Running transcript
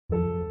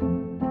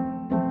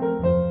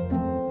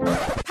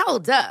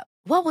Hold up.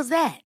 What was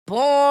that?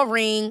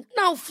 Boring.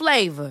 No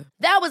flavor.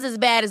 That was as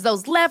bad as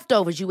those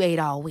leftovers you ate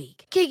all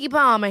week. Keke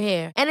Palmer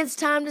here, and it's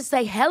time to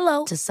say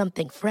hello to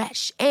something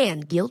fresh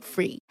and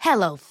guilt-free.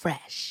 Hello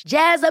Fresh.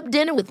 Jazz up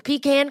dinner with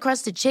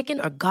pecan-crusted chicken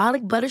or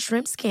garlic butter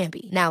shrimp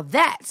scampi. Now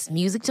that's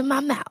music to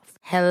my mouth.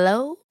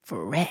 Hello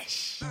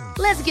Fresh.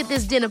 Let's get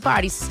this dinner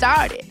party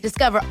started.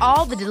 Discover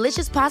all the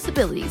delicious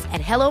possibilities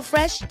at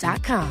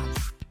hellofresh.com.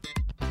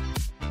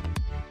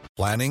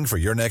 Planning for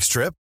your next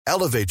trip?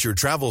 Elevate your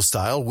travel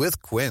style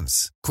with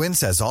Quince.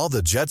 Quince has all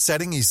the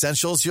jet-setting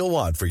essentials you'll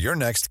want for your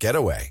next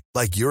getaway,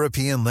 like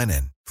European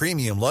linen,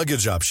 premium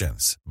luggage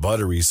options,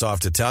 buttery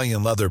soft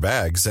Italian leather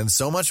bags, and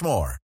so much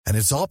more. And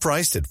it's all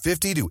priced at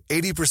 50 to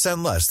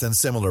 80% less than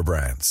similar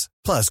brands.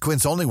 Plus,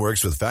 Quince only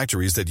works with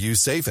factories that use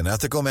safe and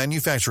ethical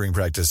manufacturing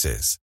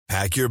practices.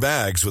 Pack your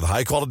bags with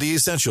high-quality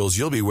essentials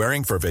you'll be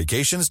wearing for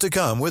vacations to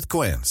come with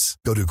Quince.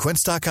 Go to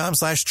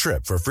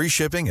quince.com/trip for free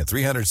shipping and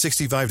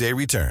 365-day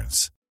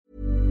returns.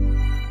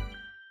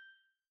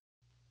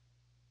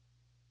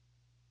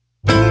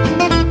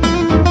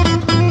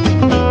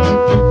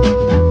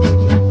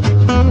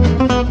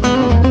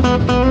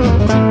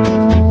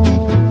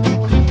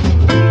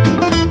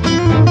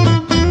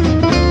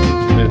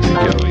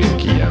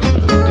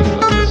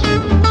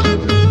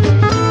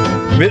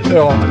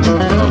 Ja,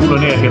 slå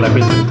ner hela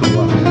skiten i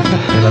toan.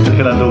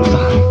 Hela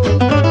dosan.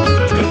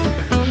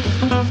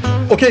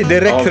 Okej,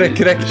 det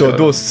räck då.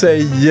 Då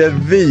säger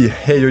vi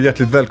hej och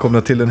hjärtligt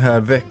välkomna till den här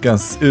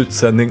veckans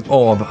utsändning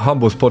av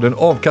Handbollspodden.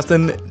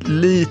 Avkasten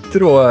lite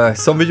då,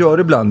 som vi gör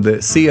ibland,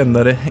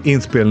 senare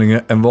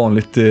inspelningar än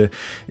vanligt. Det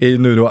är ju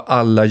nu då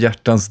alla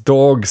hjärtans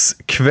dags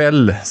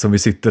kväll som vi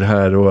sitter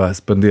här och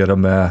spenderar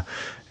med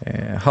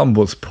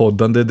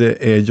handbollspoddande.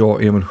 Det är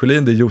jag, Emil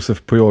Sjölin, det är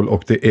Josef Pujol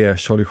och det är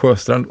Charlie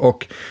Sjöstrand.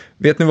 Och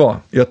vet ni vad?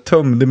 Jag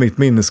tömde mitt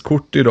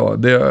minneskort idag.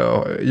 Det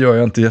gör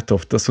jag inte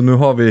jätteofta. Så nu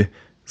har vi,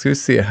 ska vi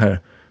se här,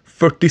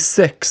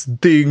 46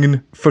 dygn,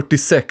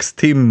 46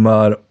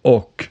 timmar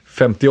och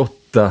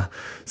 58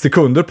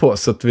 sekunder på.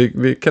 Så att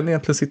vi kan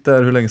egentligen sitta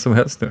här hur länge som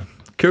helst nu.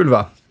 Kul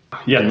va?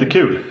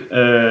 Jättekul.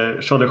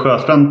 Charlie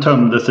Sjöstrand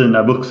tömde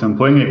sina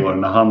vuxenpoäng igår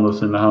när han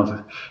och hans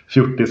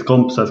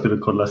 40-kompisar skulle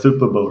kolla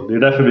Super Bowl. Det är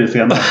därför vi är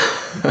sena.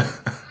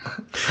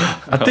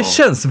 Att det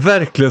känns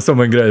verkligen som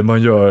en grej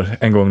man gör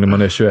en gång när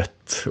man är 21.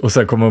 Och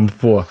sen kommer man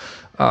på,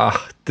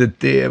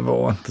 det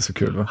var inte så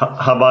kul va?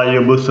 Hawaii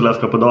och Bussela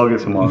ska på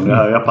dagis imorgon.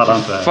 Jag pallar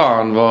inte det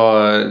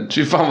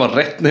här. Fan vad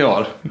rätt ni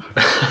har.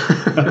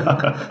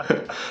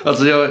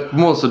 Alltså jag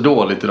mår så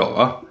dåligt idag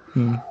va?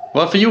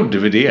 Varför gjorde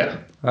vi det?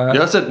 Jag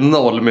har sett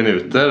 0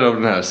 minuter av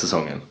den här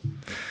säsongen.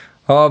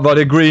 Ja, var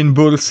det Green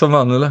Bulls som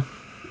vann eller?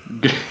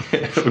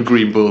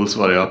 Green Bulls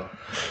var det ja.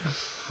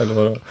 Eller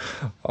vad det var.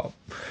 Ja.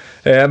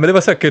 Men det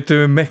var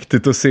säkert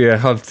mäktigt att se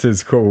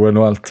halvtidsshowen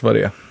och allt vad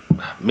det är.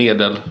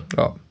 Medel.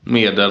 Ja.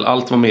 Medel,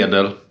 allt var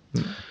medel.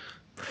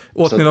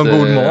 Åt ni någon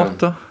god mat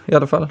då, i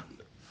alla fall?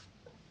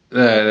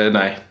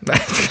 Nej.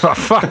 Vad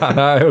fan,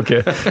 nej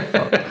okej. Ja.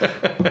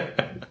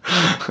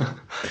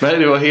 Nej,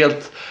 det var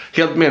helt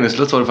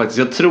meningslöst var det faktiskt.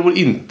 Jag tror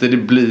inte det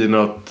blir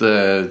något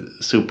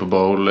Super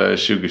Bowl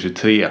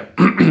 2023.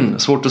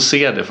 Svårt att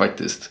se det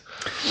faktiskt.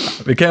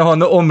 Vi kan ju ha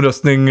en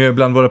omröstning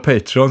bland våra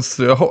patrons.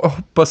 Jag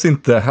hoppas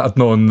inte att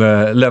någon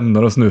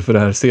lämnar oss nu för det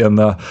här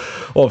sena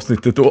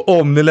avsnittet. Och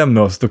om ni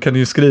lämnar oss, då kan ni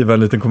ju skriva en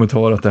liten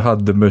kommentar att det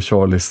hade med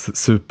Charlies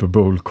Super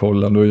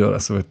Bowl-kollande att göra.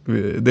 Så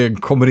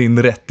det kommer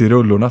in rätt i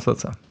rullorna så att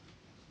säga.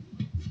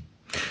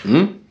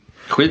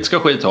 Skit ska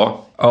skit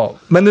ha. Ja,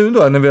 men nu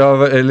då när vi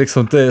har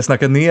liksom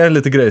snackat ner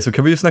lite grejer så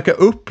kan vi ju snacka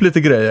upp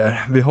lite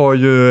grejer. Vi har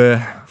ju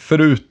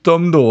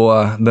förutom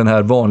då den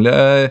här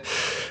vanliga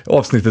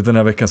avsnittet den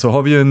här veckan så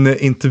har vi ju en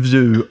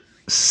intervju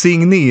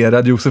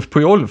signerad Josef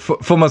Pujol.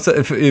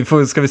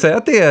 Ska vi säga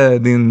att det är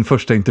din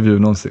första intervju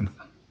någonsin?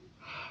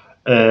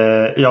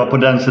 Ja, på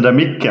den sidan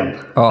micken.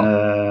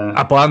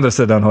 Ja. På andra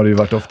sidan har det ju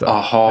varit ofta.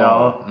 Aha.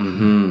 Ja.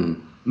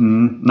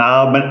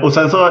 Nej, men och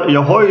sen så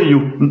jag har ju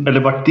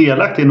varit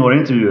delaktig i några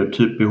intervjuer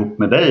typ ihop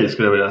med dig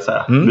skulle jag vilja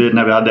säga.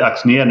 När vi hade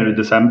Axnér nu i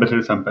december till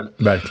exempel.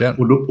 Verkligen.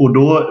 Och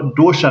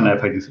då känner jag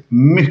faktiskt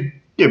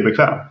mycket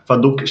bekväm. För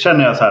då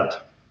känner jag så här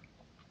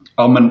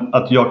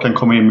att jag kan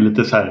komma in med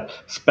lite så här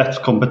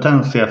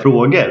spetskompetensiga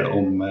frågor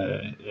om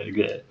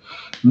grejer.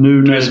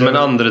 Du är som en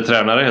andra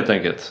tränare helt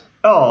enkelt.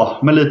 Ja,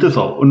 men lite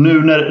så. Och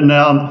nu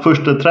när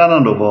första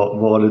tränaren då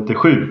var lite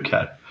sjuk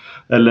här.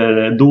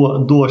 Eller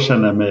då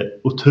känner jag mig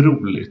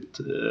otroligt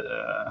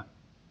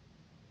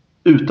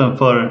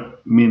utanför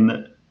min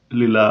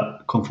lilla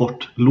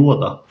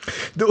komfortlåda.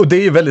 Och det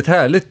är ju väldigt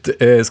härligt.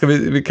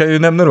 Vi kan ju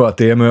nämna då att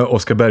det är med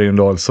Oskar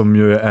Bergendahl som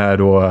ju är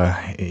då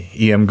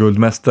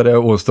EM-guldmästare,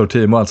 All-Star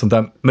Team och allt sånt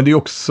där. Men det är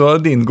också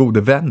din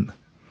gode vän.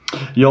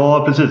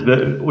 Ja, precis.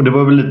 Och det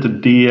var väl lite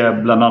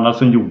det bland annat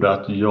som gjorde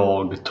att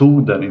jag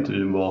tog den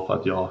intervjun var för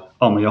att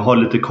jag har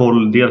lite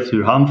koll dels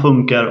hur han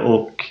funkar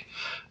och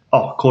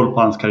koll på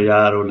hans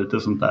karriär och lite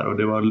sånt där. Och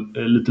det var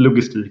lite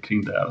logistik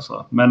kring det.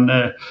 Alltså. Men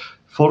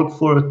folk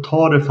får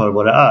ta det för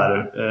vad det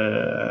är.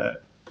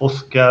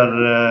 Oskar,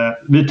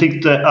 vi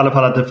tyckte i alla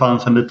fall att det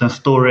fanns en liten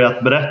story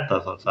att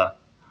berätta så att säga.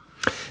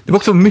 Det var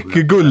också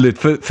mycket gulligt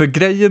för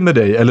grejen med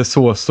dig, eller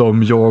så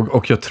som jag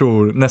och jag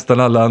tror nästan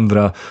alla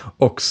andra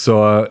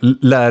också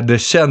lärde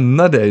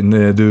känna dig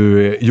när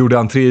du gjorde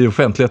entré i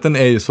offentligheten,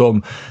 är ju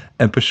som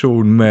en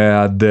person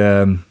med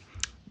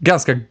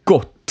ganska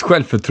gott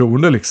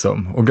självförtroende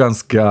liksom, och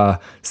ganska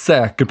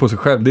säker på sig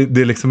själv.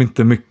 Det är liksom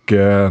inte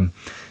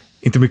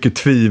mycket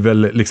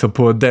tvivel liksom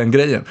på den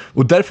grejen.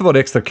 Och därför var det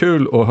extra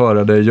kul att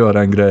höra dig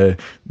göra en grej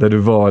där du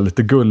var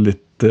lite gulligt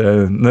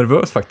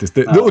nervös faktiskt.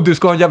 Och du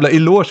ska ha en jävla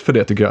eloge för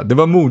det, tycker jag. Det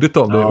var modigt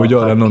av dig att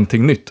göra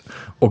någonting nytt.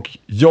 Och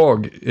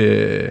jag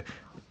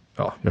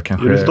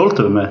kanske... Är du stolt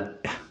över mig?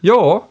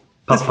 Ja,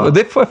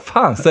 det får jag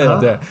fan säga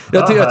det.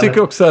 Jag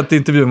tycker också att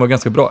intervjun var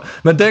ganska bra.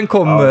 Men den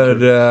kommer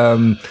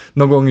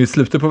någon gång i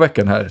slutet på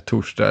veckan här,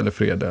 torsdag eller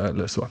fredag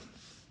eller så.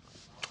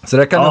 Så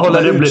där kan ni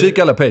hålla utkik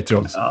alla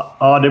Patreons.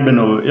 Ja, det blir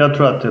nog... Jag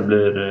tror att det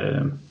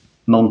blir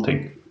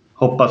någonting.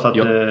 Hoppas att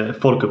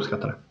folk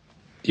uppskattar det.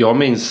 Jag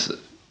minns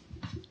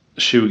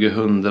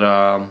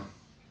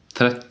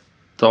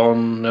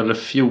 2013 eller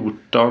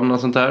 14 och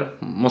sånt där.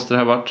 Måste det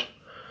ha varit.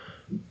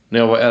 När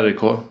jag var i RIK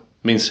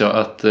minns jag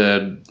att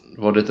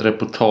var det ett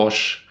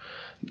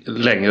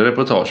längre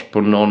reportage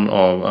på någon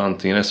av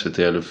antingen SVT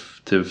eller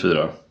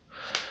TV4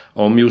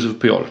 om Josef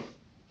Pujol.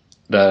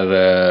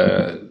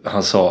 Där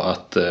han sa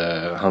att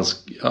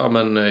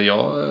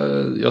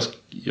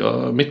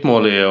mitt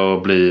mål är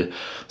att bli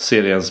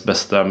seriens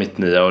bästa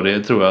mittnia, och det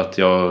tror jag att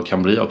jag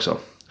kan bli också.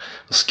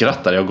 Då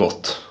skrattade jag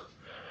gott.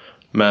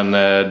 Men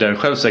den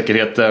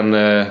självsäkerheten,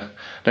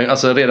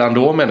 alltså redan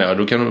då menar jag,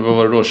 då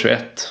var det då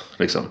 21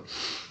 liksom.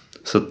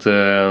 Så att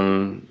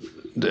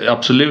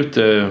absolut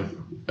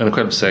en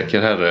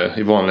självsäker herre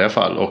i vanliga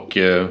fall, och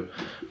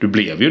du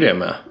blev ju det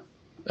med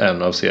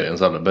en av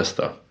seriens allra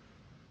bästa.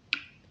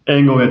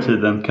 En gång i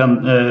tiden.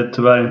 Kan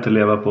tyvärr inte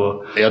leva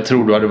på... Jag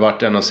tror du hade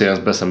varit en av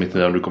seriens bästa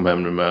mittnior om du kom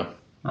hem nu med.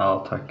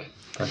 Ja, tack.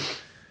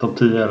 Topp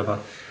 10 i alla fall.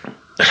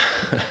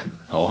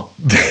 Ja.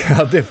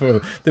 Det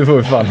får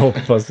vi fan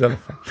hoppas i alla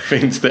fall.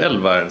 Finns det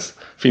 11 ens?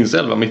 Finns det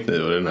 11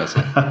 mittnior i den här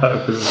serien?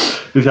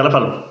 Det är i alla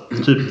fall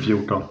typ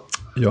 14.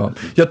 Ja,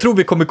 jag tror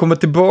vi kommer komma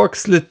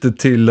tillbaks lite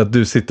till att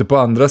du sitter på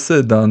andra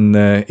sidan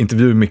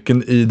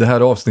intervjumicken i det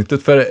här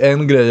avsnittet. För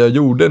en grej jag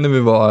gjorde när vi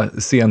var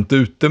sent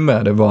ute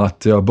med det var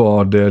att jag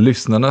bad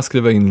lyssnarna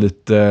skriva in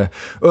lite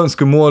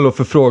önskemål och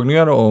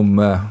förfrågningar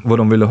om vad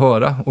de ville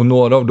höra. Och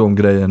några av de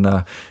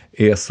grejerna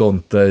är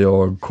sånt där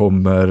jag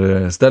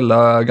kommer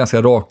ställa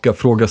ganska raka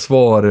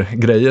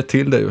fråga-svar-grejer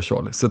till dig och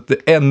Charlie. Så att det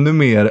är ännu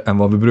mer än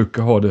vad vi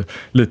brukar ha det.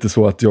 Lite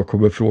så att jag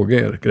kommer fråga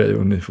er grejer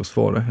och ni får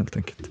svara helt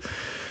enkelt.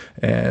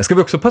 Ska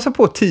vi också passa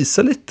på att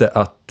teasa lite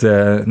att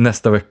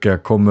nästa vecka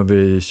kommer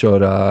vi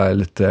köra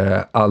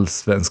lite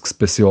allsvensk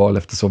special,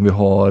 eftersom vi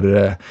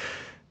har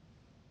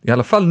i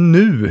alla fall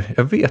nu,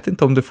 jag vet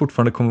inte om det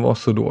fortfarande kommer vara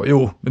så då,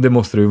 jo, men det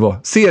måste det ju vara,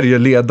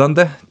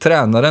 serieledande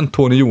tränaren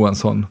Tony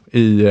Johansson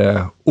i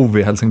OV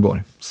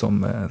Helsingborg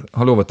som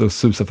har lovat att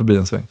susa förbi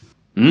en sväng.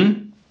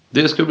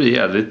 Det ska bli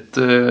jävligt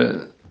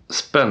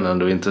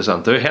spännande och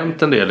intressant. Det har ju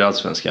hänt en del i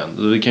allsvenskan.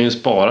 Vi kan ju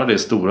spara det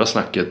stora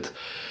snacket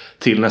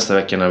till nästa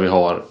vecka när vi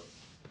har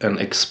en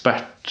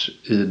expert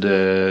i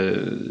det,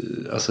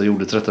 alltså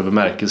ordets rätta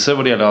bemärkelse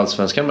vad det gäller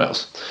allsvenskan med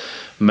oss.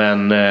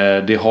 Men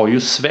det har ju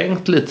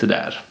svängt lite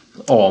där.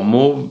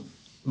 Amo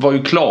var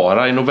ju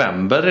klara i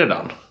november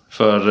redan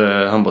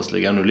för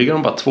handbollsligan. Nu ligger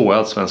de bara 2 i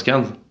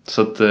allsvenskan.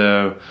 Så att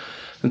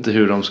inte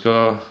hur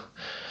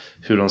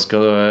de ska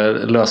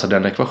lösa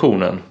den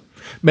ekvationen.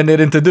 Men är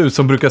det inte du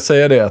som brukar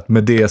säga det, att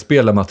med det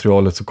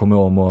spelarmaterialet så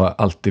kommer Amo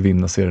alltid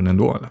vinna serien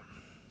ändå, eller?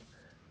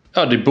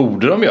 Ja, det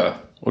borde de göra.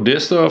 Och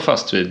det står jag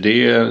fast vid.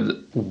 Det är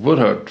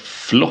oerhört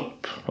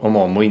flopp om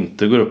Amo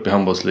inte går upp i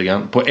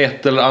handbollsligan på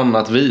ett eller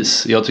annat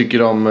vis. Jag tycker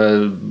de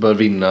bör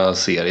vinna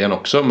serien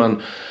också.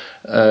 Men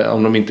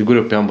om de inte går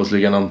upp i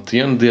handbollsligan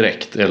antingen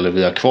direkt eller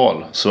via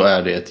kval, så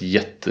är det ett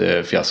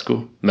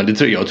jättefiasko. Men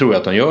jag tror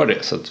att de gör det.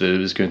 Så att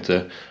vi ska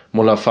inte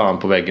måla fan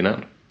på väggen än.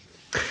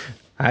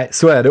 Nej,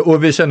 så är det.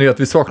 Och vi känner ju att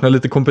vi saknar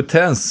lite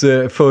kompetens.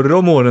 Förra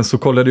om åren så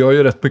kollade jag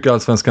ju rätt mycket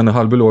allsvenskan när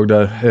Hallby låg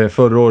där.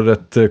 Förra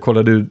året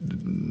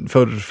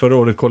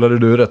kollade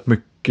du rätt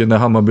mycket när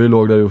Hammarby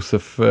låg där,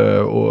 Josef.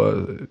 Och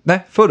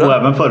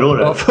även förra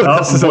året. Ja,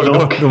 förra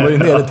säsongen. De var ju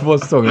nere 2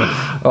 säsonger.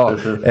 Ja.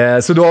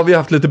 Så då har vi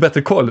haft lite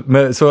bättre koll.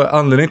 Men, så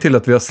anledningen till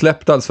att vi har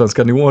släppt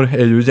allsvenskan i år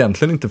är ju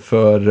egentligen inte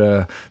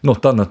för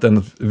något annat än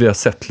att vi har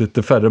sett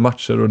lite färre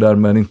matcher och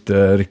därmed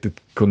inte riktigt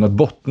kunnat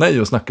bottna i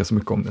och snacka så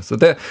mycket om det. Så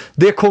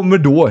det kommer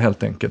då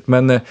helt enkelt.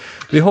 Men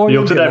vi har ju... Det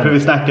är också därför vi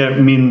snackar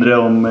mindre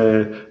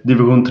om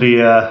division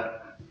 3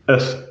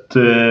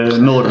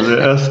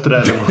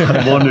 norröstra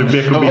eller vad nu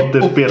BK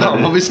Bitter spelar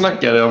i. Vad vi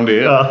snackade om det.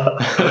 Ja.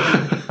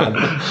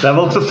 Det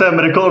var också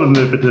sämre koll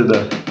nu för tiden.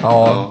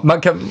 Ja,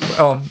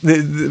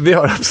 vi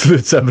har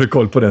absolut sämre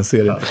koll på den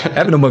serien.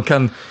 Även om man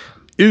kan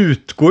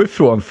utgå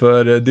ifrån,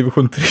 för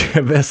division 3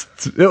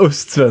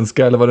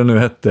 östsvenska eller vad det nu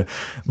hette,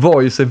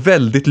 var ju sig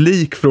väldigt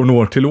lik från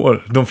år till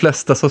år. De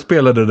flesta som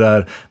spelade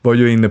där var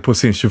ju inne på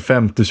sin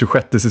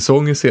 25-26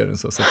 säsong i serien,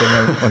 så att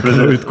man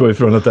kan utgå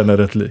ifrån att den är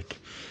rätt lik.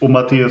 Och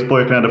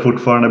Matteus-pojkarna hade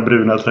fortfarande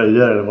bruna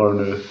tröjor eller vad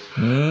det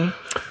nu.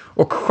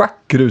 Och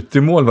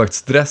schackrutig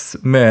målvaktsdress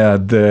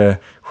med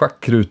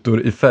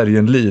schackrutor i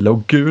färgen lila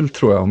och gul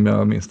tror jag om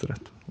jag minns det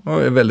rätt.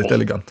 Och är väldigt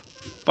elegant.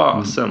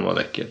 Fasen var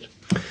läckert.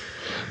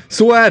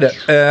 Så är det.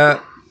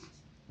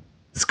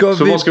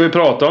 Vad ska vi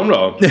prata om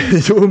då?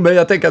 Jo, men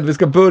jag tänker att vi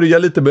ska börja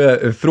lite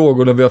med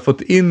frågorna vi har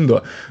fått in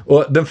då.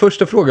 Och den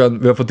första frågan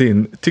vi har fått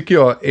in tycker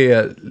jag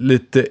är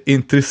lite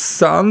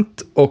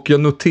intressant. Och jag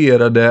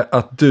noterade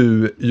att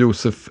du,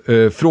 Josef,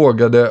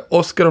 frågade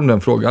Oskar om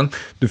den frågan.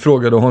 Du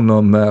frågade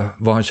honom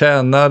vad han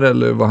tjänar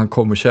eller vad han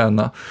kommer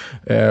tjäna.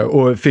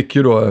 Och fick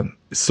ju då,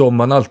 som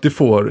man alltid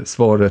får,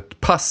 svaret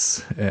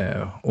pass.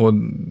 Och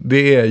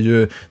det är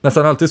ju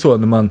nästan alltid så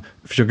när man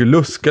försöker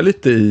luska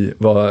lite i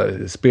vad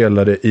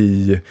spelare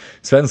i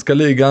svenska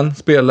ligan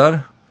spelar.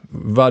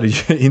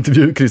 Varje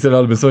intervju Christian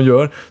Albinsson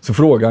gör så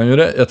frågar han ju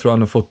det. Jag tror han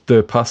har fått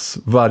pass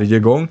varje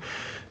gång.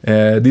 Det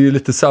är ju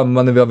lite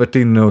samma när vi har varit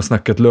inne och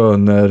snackat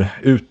löner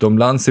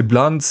utomlands.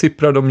 Ibland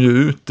sipprar de ju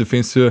ut. Det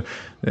finns ju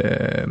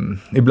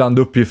ibland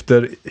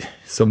uppgifter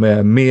som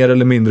är mer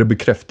eller mindre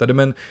bekräftade.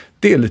 Men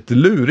det är lite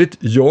lurigt.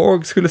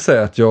 Jag skulle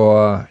säga att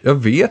jag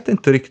vet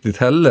inte riktigt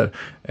heller.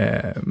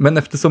 Men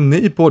eftersom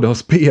ni båda har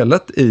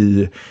spelat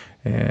i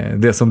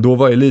det som då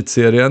var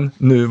elitserien,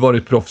 nu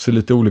varit proffs i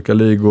lite olika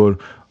ligor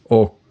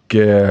och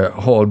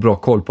har bra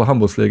koll på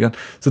handbollsligan,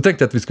 så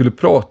tänkte jag att vi skulle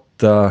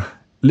prata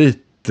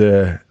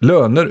lite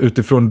löner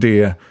utifrån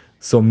det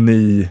som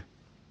ni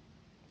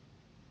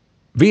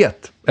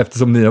vet,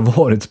 eftersom ni har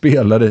varit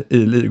spelare i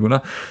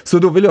ligorna. Så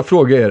då vill jag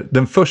fråga er,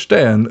 den första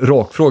är en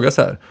rak fråga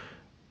så här.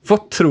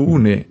 Vad tror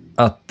ni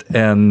att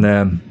en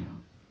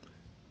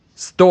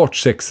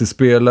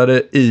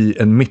startsexespelare i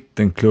en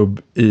mittenklubb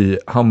i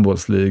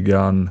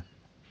handbollsligan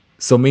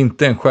som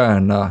inte är en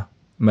stjärna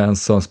men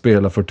som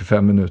spelar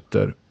 45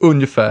 minuter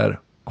ungefär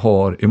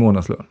har i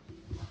månadslön?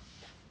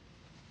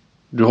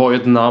 Du har ju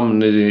ett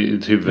namn i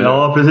ditt huvud.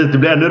 Ja, precis. Det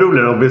blir ännu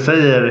roligare om vi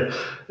säger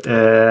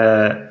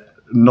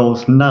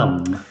någons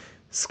namn.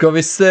 Ska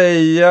vi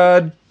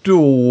säga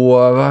då...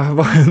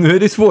 Nu är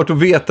det svårt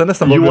att veta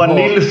nästan vad Johan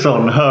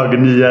Nilsson,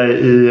 högnia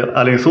i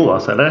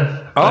Alingsås, eller?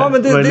 Ja,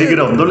 men Var ligger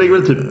de? De ligger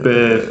väl typ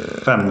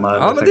 5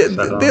 ja, men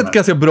det är ett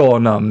ganska bra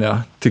namn,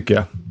 ja, tycker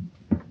jag.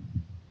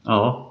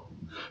 Ja.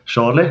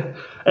 Charlie?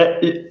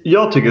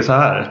 Jag tycker så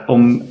här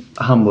om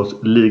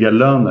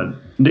handbollsligalöner.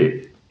 Det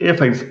är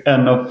faktiskt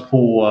en av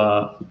få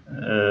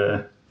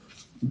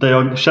där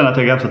jag känner att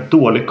jag har ganska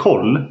dålig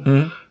koll.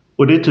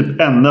 Och det är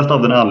typ endast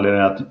av den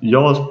anledningen att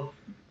jag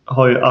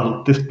har ju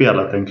alltid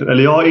spelat en klubb,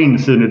 eller jag har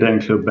insyn i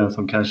den klubben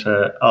som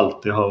kanske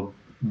alltid har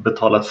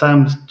betalat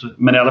sämst,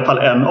 men i alla fall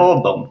en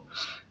av dem.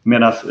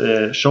 Medan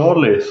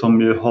Charlie,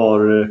 som ju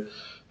har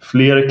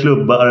fler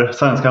klubbar,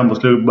 svenska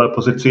handbollsklubbar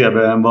på sitt CV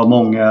än vad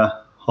många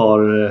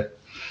har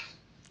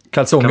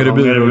kalsonger i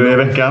byrån i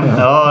veckan.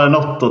 Ja,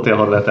 något åt det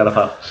hållet i alla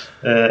fall.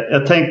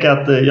 Jag tänker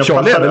att jag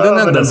Charlie är väl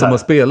den enda som har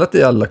spelat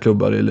i alla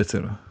klubbar i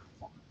elitserien.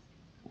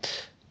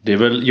 Det är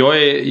väl,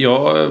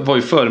 jag var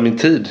ju före min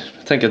tid.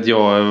 Jag tänker att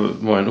jag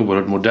var en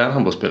oerhört modern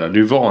handbollsspelare. Det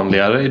är ju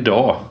vanligare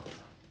idag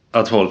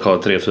att folk har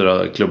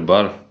 3-4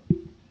 klubbar.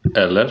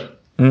 Eller?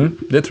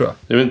 Det tror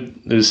jag.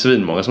 Det är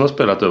svinmånga som har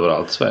spelat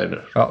överallt i Sverige nu.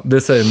 Ja,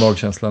 det säger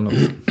magkänslan också.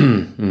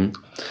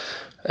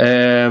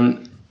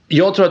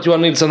 Jag tror att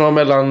Johan Nilsson har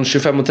mellan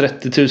 25 och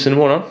 30 000 i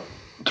månaden.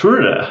 Tror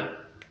du det?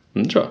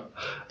 Tror jag.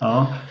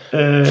 Ja.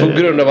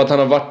 På grund av att han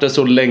har varit där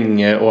så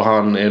länge och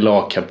han är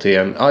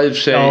lagkapten. Ja, i och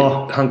för sig,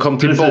 han kom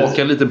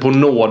tillbaka lite på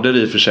nåder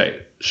i och för sig.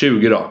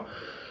 20 då.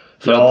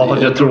 För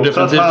att jag tror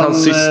definitivt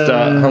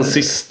hans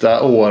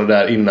sista år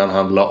där innan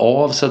han la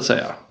av, så att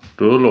säga.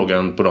 Då låg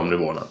han på de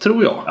nivåerna,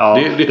 tror jag. Ja,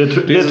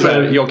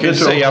 jag kan ju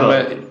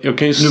säga jag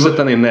kan ju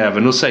sätta ner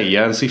näven och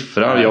säga en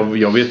siffra.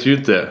 Jag vet ju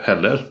inte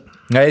heller.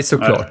 Nej,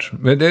 såklart.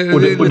 Men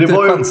det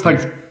var ju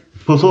faktiskt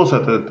på så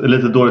sätt ett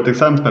lite dåligt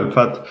exempel.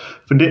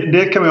 För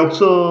det kan vi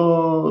också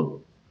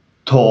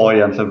ta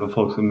egentligen för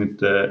folk som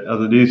inte...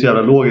 Alltså det är ju så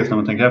jävla logiskt när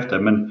man tänker efter.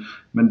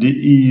 Men det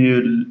är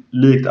ju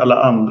likt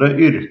alla andra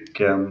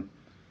yrken,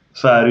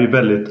 så är det ju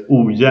väldigt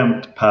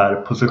ojämnt per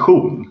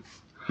position.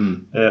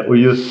 Och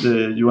just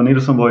Johan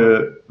Nilsson var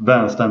ju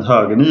vänsterhänt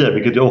högernia,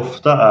 vilket ju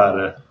ofta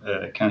är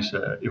kanske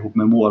ihop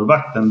med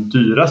målvakt den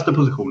dyraste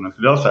positionen,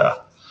 skulle jag säga.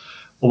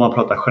 Om man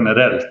pratar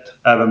generellt.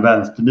 Även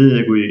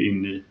vänsternia går ju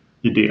in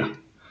i det.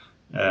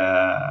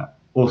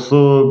 Och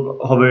så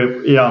har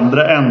vi i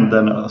andra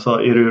änden, så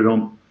är det ju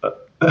de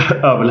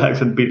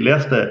överlägset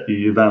billigaste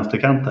i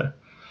vänsterkanter.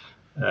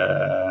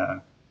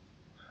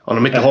 Om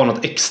de inte har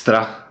något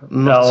extra.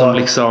 Något som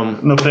liksom...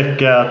 Något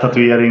fräcka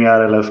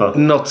tatueringar eller så.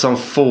 Något som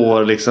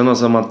får liksom, något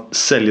som man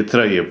säljer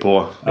tröjor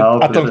på.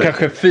 Ja, att de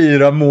kanske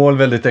firar mål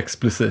väldigt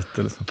explicit.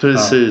 Eller så.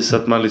 Precis,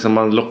 att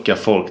man lockar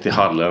folk till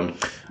hallen.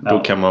 Då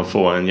kan man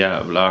få en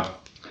jävla...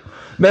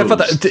 Men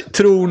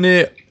tror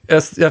ni...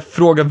 Jag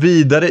frågar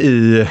vidare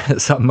i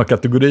samma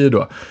kategori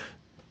då.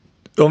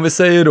 Om vi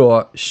säger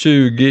då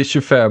 20,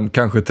 25,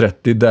 kanske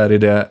 30, där i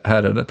det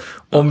här.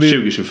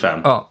 20-25.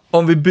 Ja,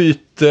 om vi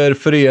byter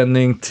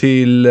förening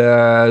till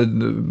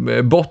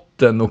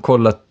botten och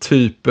kollar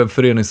typ en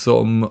förening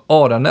som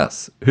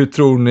Aranäs.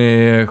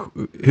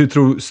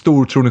 Hur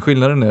stor tror ni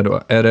skillnaden är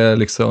då? Är det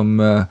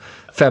liksom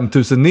 5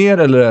 000 ner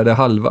eller är det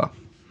halva?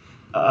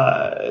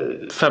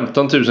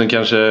 15 000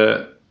 kanske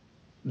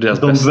deras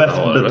de bästa bäst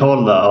har,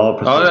 betalda, ja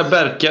precis.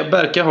 Ja,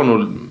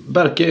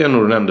 Berka är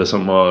nog den enda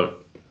som har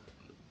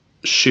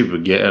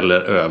 20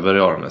 eller över i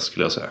Aranäs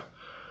skulle jag säga.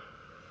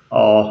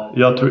 Ja,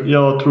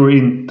 jag tror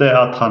inte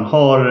att han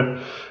har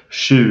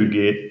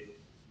 20.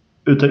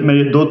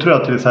 Men då tror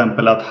jag till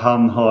exempel att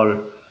han har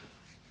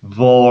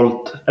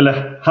valt,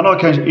 eller han har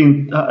kanske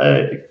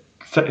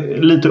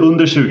lite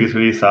under 20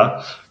 skulle jag gissa.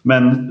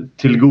 Men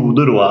till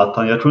godo då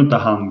att jag tror inte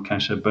han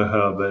kanske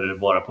behöver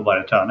vara på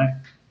varje träning.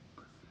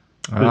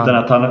 Utan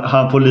att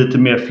han får lite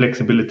mer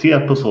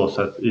flexibilitet på så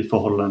sätt i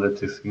förhållande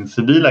till sin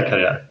civila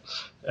karriär.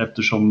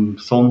 Eftersom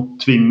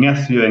sånt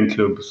tvingas ju en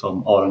klubb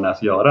som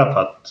Aranäs göra, för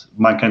att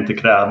man kan inte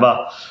kräva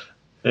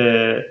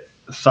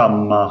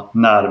samma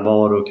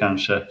närvaro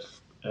kanske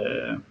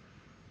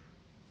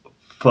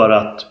för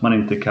att man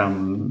inte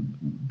kan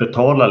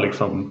betala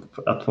liksom,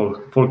 att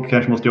folk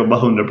kanske måste jobba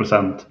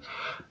 100%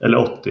 eller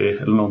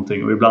 80% eller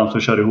någonting, och ibland så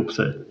kör det ihop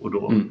sig och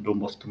då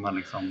måste man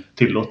liksom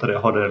tillåta det,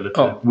 ha det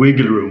lite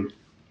wiggle room.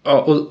 Ja,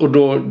 och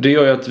då, det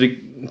gör ju att vi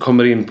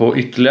kommer in på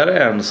ytterligare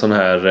en sån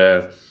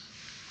här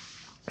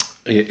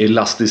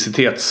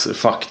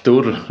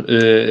elasticitetsfaktor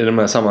i de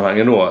här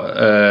sammanhangen då.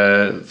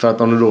 För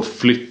att om du då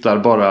flyttar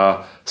bara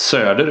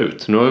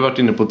söderut. Nu har vi varit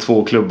inne på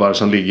 2 klubbar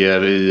som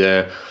ligger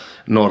i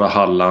norra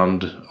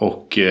Halland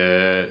och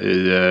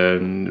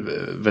i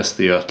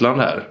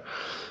Västergötland här.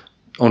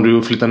 Om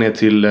du flyttar ner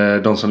till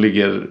de som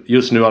ligger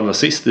just nu allra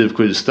sist,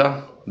 IFK Ystad.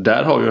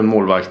 Där har ju en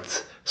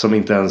målvakt som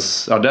inte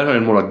ens... Ja, där har ju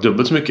en målvakt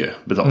dubbelt så mycket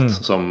betalt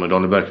som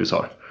Daniel Bergqvist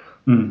har.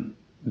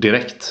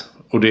 Direkt.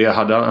 Och det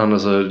hade han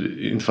alltså,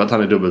 inte för att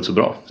han är dubbelt så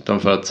bra, utan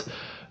för att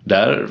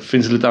där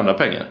finns lite andra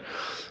pengar.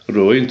 Och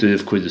då är ju inte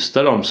IFK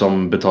Ystad de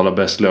som betalar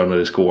bäst löner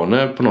i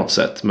Skåne på något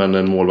sätt. Men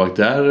en målvakt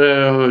där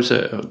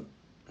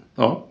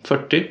har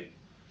 40.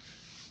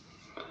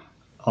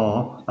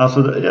 Ja,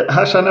 alltså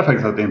här känner jag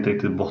faktiskt att det inte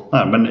riktigt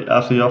bottnar. Men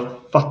alltså jag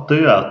fattar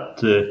ju att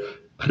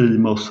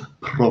Primoz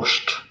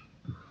Prost.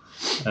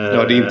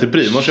 Ja, det är inte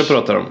Primoz jag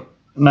pratar om.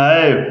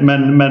 Nej,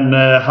 men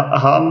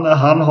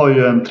han har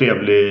ju en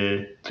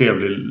trevlig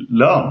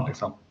lön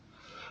liksom.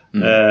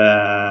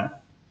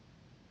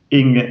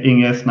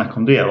 Inget snack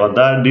om det. Och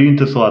där, det är ju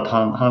inte så att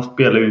han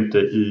spelar ju inte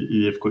i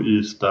IFK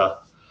Ystad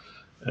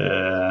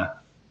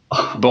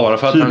bara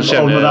för att typ han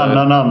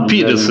känner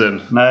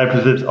Pedersen. Nej,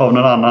 precis, av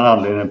någon annan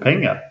anledning än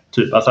pengar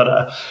typ. Alltså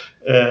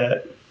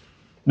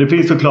det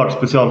finns såklart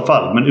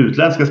specialfall, men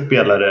utländska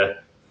spelare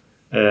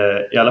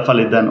i alla fall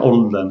i den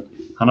åldern,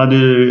 han hade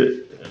ju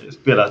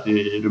spelat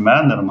i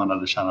Rumänien om han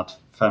hade tjänat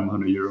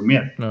 500 euro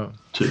mer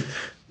typ.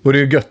 Och det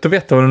är ju gött att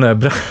veta vad den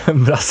där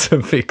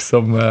brassen fick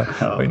som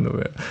var inne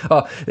med.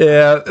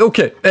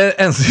 Okej,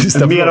 en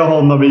sista mer av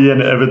honom i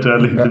en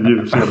eventuell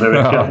intervju senare i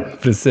veckan. Ja,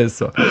 precis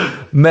så.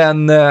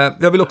 Men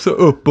jag vill också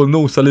upp och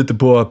nosa lite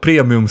på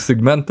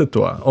premiumsegmentet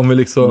då. Om vi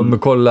liksom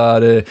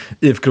kollar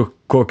IFK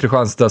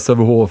Kristianstad,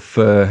 Sävehof,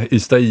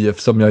 Ystad IF,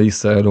 som jag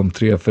gissar är de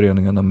 3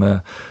 föreningarna med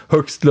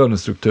högst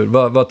lönestruktur.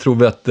 Vad tror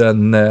vi att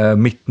en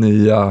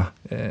mittnia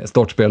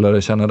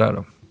startspelare känner där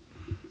då?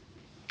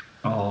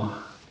 Ja.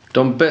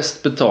 De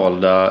bäst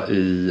betalda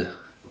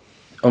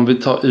om vi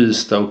tar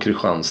Ystad och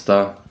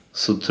Kristianstad,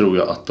 så tror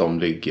jag att de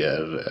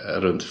ligger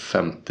runt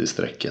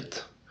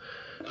 50-strecket.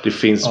 Det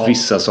finns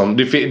vissa som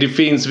det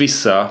finns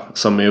vissa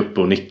som är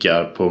uppe och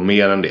nickar på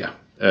mer än det.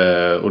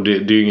 Och det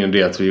är ju ingen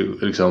idé att vi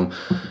liksom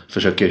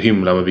försöker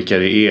hymla med vilka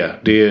det är.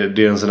 Det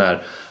är en sån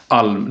här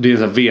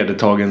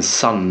vedertagen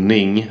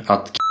sanning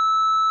att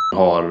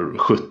har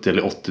 70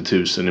 eller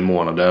 80 000 i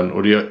månaden,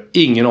 och det har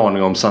ingen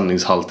aning om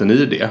sanningshalten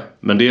i det,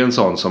 men det är en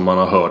sån som man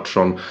har hört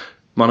från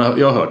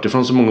jag har hört det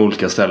från så många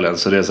olika ställen,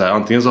 så det är så här,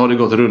 antingen så har det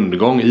gått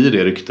rundgång i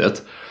det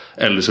ryktet,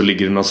 eller så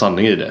ligger det någon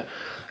sanning i det.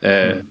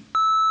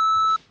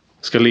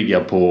 Ska ligga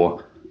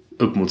på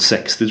upp mot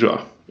 60 tror jag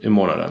i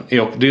månaden.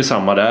 Det är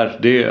samma där.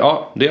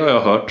 Det har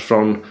jag hört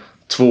från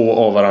 2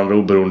 av varandra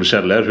oberoende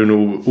källor. Hur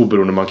nog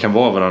oberoende man kan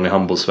vara av varandra i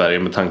handbolls-Sverige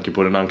med tanke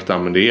på den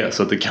ankdammen det är.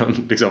 Så att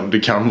det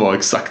kan vara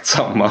exakt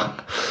samma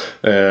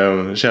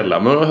källa.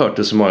 Men jag har hört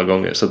det så många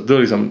gånger. Så att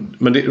då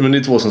men det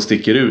är 2 som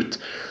sticker ut.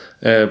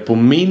 På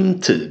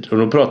min tid, och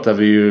då pratar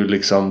vi ju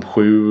liksom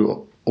 7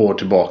 år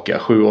tillbaka,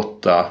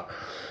 7-8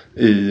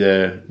 i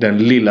den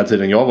lilla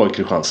tiden jag var i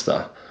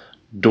Kristianstad.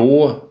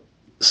 Då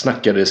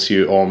snackades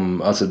ju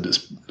om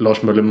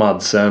Lars Möller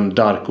Madsen,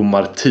 Darko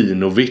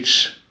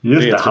Martinovic.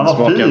 Just det, han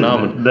var fin.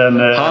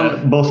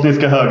 Den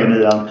bosniska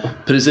högernian.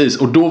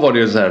 Precis, och då var det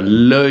ju så här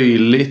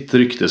löjligt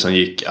rykte som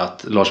gick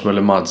att Lars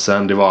Möller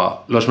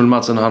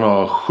Madsen, han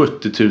har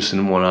 70 000 i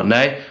månaden.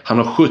 Nej, han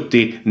har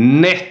 70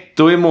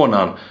 netto i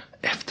månaden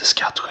efter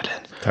skatt.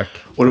 Tack.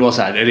 Och det var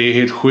så här, det är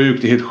helt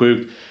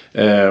sjukt.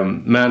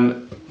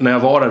 Men när jag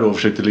var där då och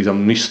försökte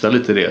liksom nysta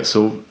lite i det,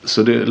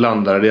 så det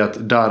landade det att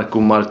Darko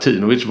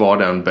Martinovic var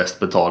den bäst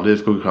betalda i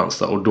IFK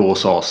Kristianstad, och då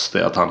sades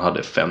det att han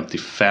hade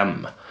 55.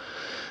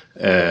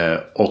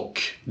 Och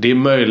det är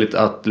möjligt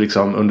att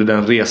liksom, under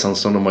den resan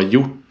som de har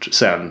gjort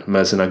sen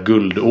med sina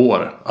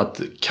guldår,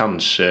 att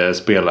kanske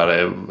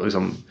spelare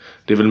liksom,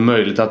 det är väl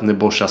möjligt att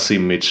Nebojsa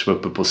Simic var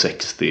uppe på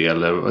 60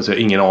 eller alltså,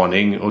 ingen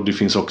aning. Och det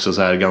finns också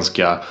så här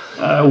ganska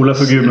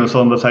Olof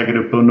Gudmundsson var säkert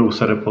uppe och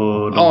nosade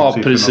på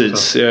de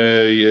precis.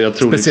 Jag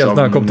tror speciellt liksom,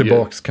 när han kom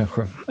tillbaks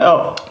kanske.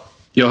 Ja.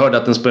 Jag hörde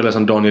att en spelare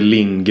som Daniel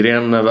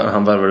Lindgren, när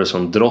han värvade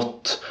som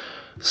drott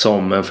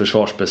som en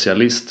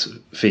försvarsspecialist,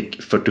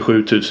 fick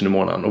 47 000 i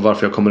månaden. Och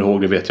varför jag kommer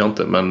ihåg det vet jag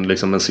inte, men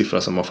liksom en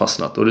siffra som har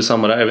fastnat. Och det är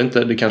samma där, jag vet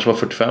inte, det kanske var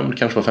 45, det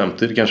kanske var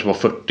 50, det kanske var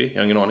 40, jag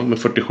har ingen aning. Men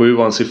 47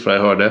 var en siffra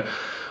jag hörde.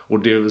 Och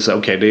det är så,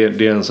 okej,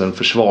 det är en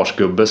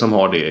försvarsgubbe som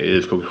har det i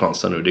IFK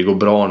Kristianstad nu. Det går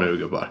bra nu,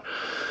 gubbar.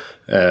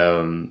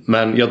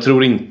 Men jag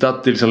tror inte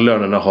att det liksom,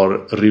 lönerna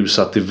har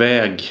rusat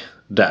iväg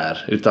där.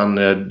 Utan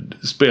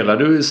spelar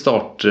du i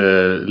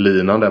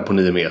startlinan där på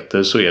 9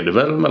 meter så är det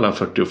väl mellan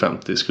 40 och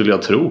 50 skulle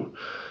jag tro.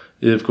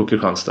 IFK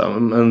Kristianstad.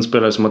 En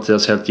spelare som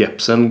Mattias Helt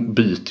Jepsen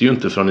byter ju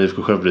inte från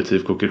IFK Skövde till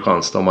IFK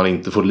Kristianstad om man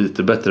inte får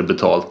lite bättre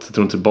betalt. Jag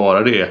tror inte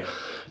bara det är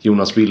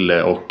Jonas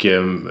Wille och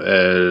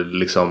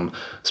liksom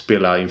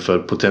spela inför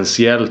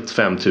potentiellt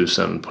 5 000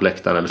 på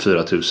läktaren eller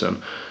 4 000.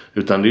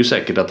 Utan det är ju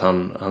säkert att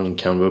han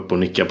kan vara uppe och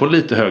nicka på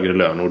lite högre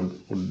lön. Och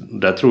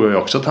där tror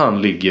jag också att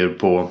han ligger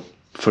på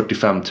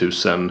 45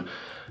 000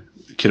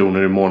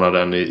 kronor i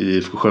månaden i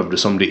IFK Skövde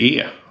som det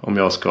är. Om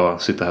jag ska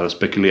sitta här och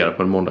spekulera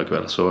på en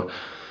måndagkväll. Så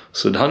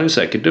han är ju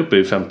säkert uppe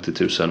i 50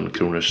 000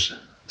 kronors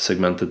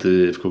segmentet i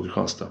IFK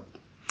Kristianstad.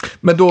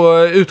 Men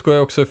då utgår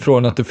jag också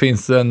ifrån att det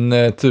finns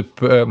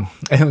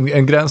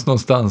en gräns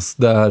någonstans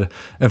där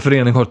en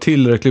förening har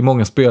tillräckligt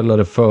många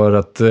spelare för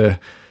att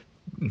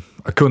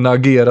kunna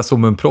agera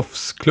som en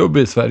proffsklubb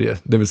i Sverige.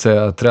 Det vill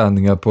säga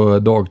träningar på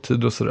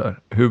dagtid och sådär.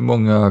 Hur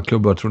många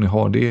klubbar tror ni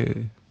har det?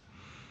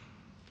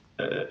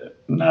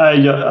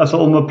 Nej, alltså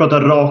om man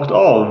pratar rakt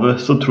av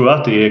så tror jag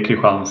att det är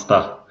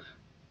Kristianstad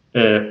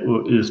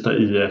och Ystad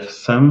IF.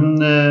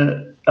 Sen,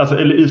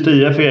 eller Ystad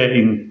IF är jag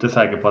inte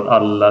säker på att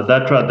alla. Där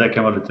tror jag att det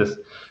kan vara lite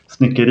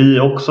snickeri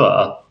också.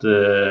 Att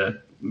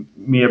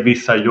med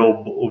vissa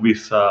jobb och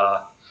vissa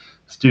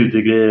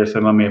studiegrejer så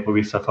är man med på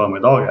vissa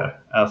förmiddagar.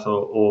 Alltså,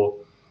 och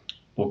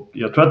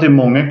jag tror att det är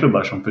många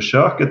klubbar som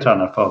försöker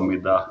träna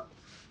förmiddag.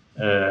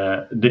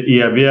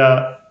 Det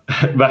eviga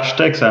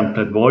värsta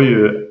exemplet var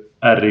ju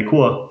RIK.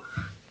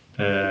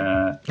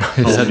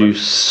 Det hade ju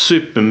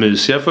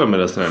supermysiga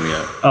förmiddagsträningar.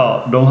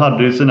 Ja, de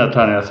hade ju sina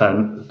träningar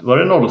sen. Var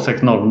det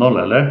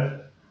 06.00 eller?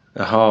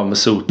 Jaha, med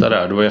Sota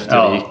där. Det var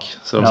efter det gick.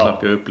 Så de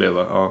slapp jag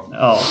uppleva.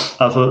 Ja,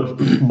 alltså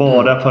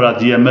bara för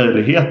att ge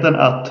möjligheten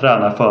att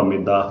träna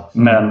förmiddag.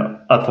 Men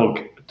att folk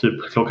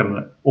typ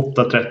klockan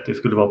 8.30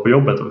 skulle vara på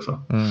jobbet också.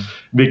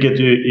 Vilket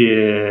ju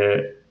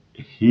är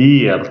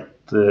helt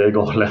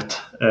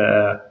galet.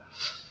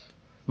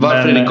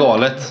 Varför är det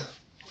galet?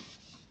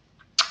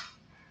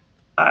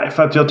 Nej,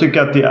 för att jag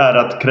tycker att det är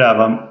att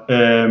kräva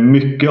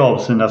mycket av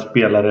sina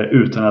spelare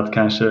utan att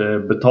kanske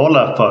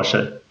betala för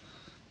sig.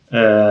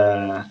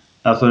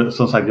 Alltså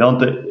som sagt,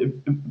 jag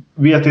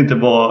vet inte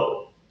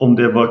om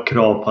det var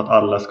krav på att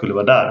alla skulle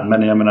vara där.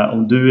 Men jag menar,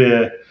 om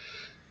du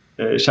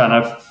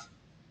tjänar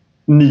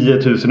 9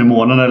 000 i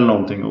månaden eller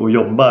någonting och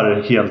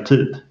jobbar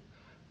heltid.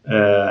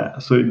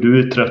 Så du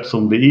är trött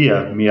som det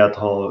är med att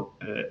ha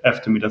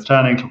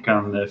eftermiddagsträning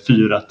klockan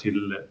 4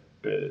 till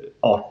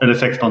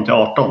 16 till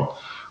 18.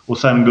 Och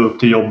sen gå upp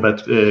till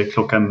jobbet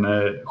klockan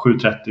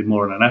 7.30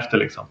 morgonen efter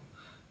liksom.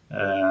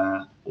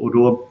 Och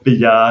då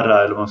begära,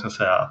 eller vad man ska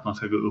säga, att man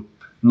ska gå upp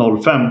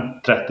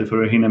 05.30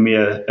 för att hinna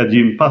med ett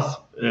gympass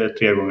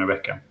 3 gånger i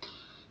veckan.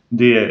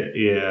 Det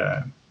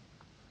är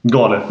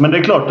galet. Men det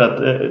är klart att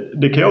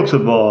det kan ju också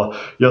vara...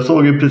 Jag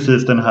såg ju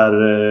precis den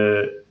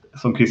här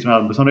som Christian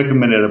Albertsson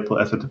rekommenderade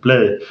på SVT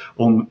Play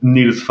om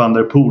Nils van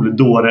der Poel,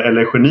 dåre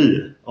eller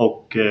geni.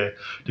 Och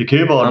det kan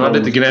ju vara... Han hade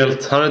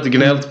inte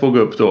gnällt på att gå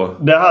upp då.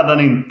 Det hade han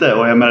inte.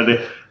 Och jag menar det,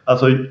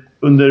 alltså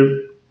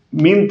under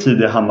min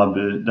tid i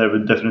Hammarby, där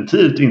det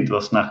definitivt inte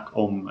var snack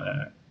om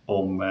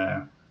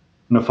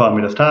några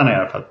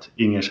förmiddagsträningar för att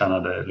ingen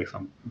tjänade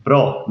liksom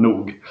bra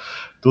nog.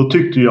 Då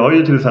tyckte jag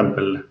ju till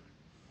exempel,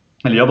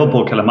 eller jag var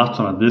på Kalle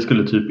Mattsson, att vi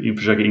skulle typ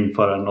försöka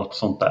införa något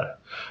sånt där.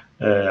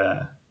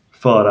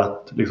 För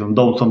att liksom,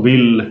 de som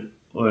vill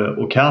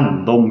och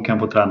kan, de kan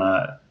få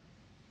träna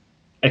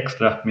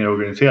extra mer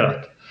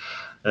organiserat.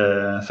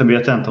 Sen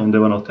vet jag inte om det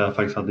var något jag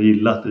faktiskt hade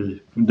gillat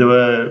det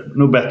var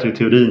nog bättre i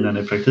teorin än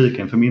i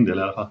praktiken för min del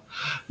i alla fall.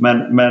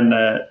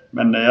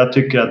 Men jag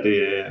tycker att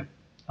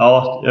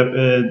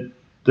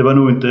det var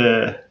nog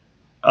inte,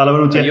 alla var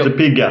nog inte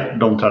jättepigga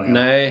de träningarna.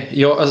 Nej,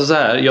 jag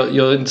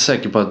är inte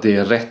säker på att det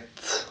är rätt.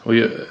 Och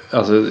jag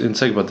är inte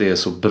säker på att det är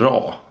så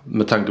bra.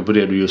 Med tanke på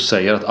det du just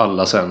säger, att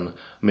alla sen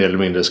mer eller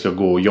mindre ska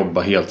gå och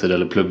jobba heltid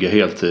eller plugga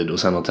heltid och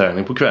sen ha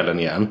träning på kvällen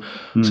igen.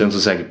 Så jag är inte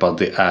så säker på att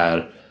det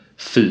är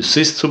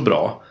fysiskt så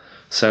bra.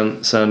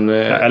 Sen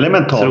eller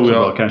mentalt tror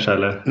jag, kanske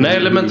eller. Nej,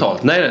 eller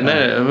mentalt. Nej.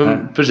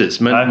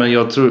 Precis. Men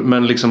jag tror,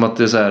 men liksom att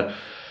det är så här,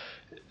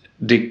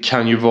 det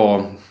kan ju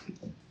vara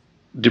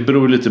det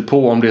beror lite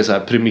på om det är så här,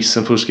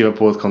 premissen för att skriva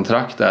på ett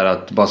kontrakt är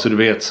att bara så du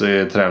vet så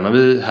tränar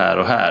vi här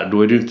och här.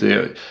 Då är det ju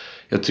inte,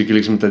 jag tycker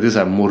liksom inte att det är så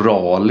här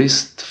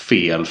moraliskt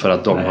fel för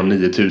att de har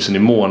 9,000 i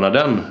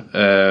månaden.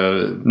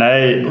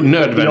 Nej,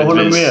 nödvändigtvis. Jag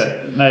håller med.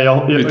 Nej,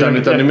 utan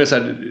det är mer så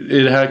här, i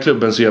den här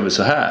klubben så gör vi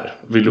så här.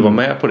 Vill du vara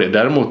med på det?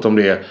 Däremot om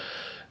det är,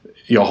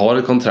 jag har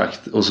ett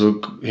kontrakt och så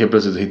helt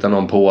plötsligt hittar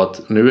någon på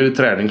att nu är det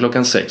träning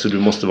klockan 6 och du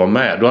måste vara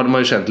med. Då hade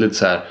man ju känt lite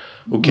så här.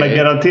 Okay, men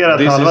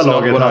garanterat halva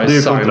laget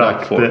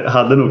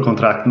hade nog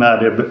kontrakt när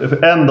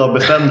det en dag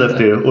bestämdes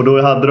det, och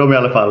då hade de i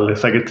alla fall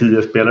säkert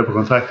 10 spelare på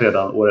kontrakt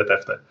redan året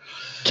efter.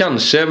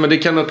 Kanske, men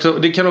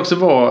det kan också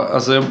vara,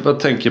 alltså jag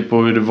tänker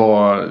på hur det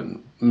var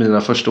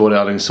mina första år i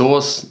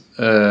Alingsås,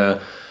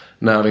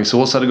 när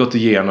Alingsås hade gått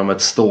igenom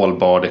ett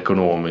stålbad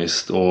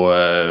ekonomiskt och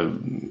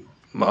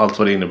allt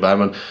vad det innebär,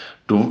 men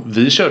då,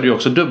 vi körde ju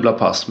också dubbla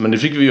pass, men det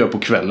fick vi göra på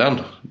kvällen.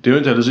 Det var ju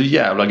inte heller så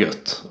jävla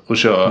gött att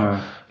köra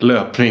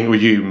löpning och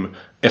gym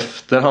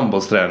efter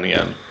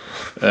handbollsträningen.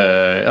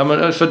 Ja,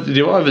 men för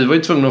vi var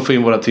ju tvungna att få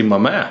in våra timmar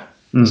med.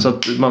 Så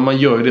att man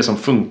gör ju det som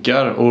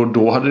funkar. Och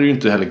då hade det ju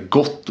inte heller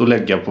gått att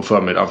lägga på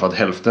förmiddagen, för att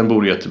hälften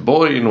bor i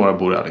Göteborg, några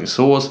bor i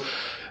Alingsås.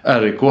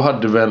 RIK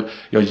hade väl,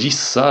 jag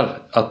gissar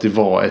att det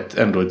var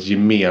ändå ett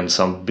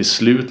gemensamt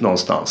beslut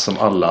någonstans som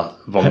alla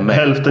var med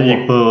hälften på.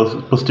 Gick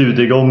på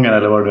studiegången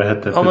eller vad det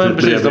hette. Ja, men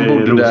precis, de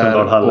bodde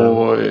där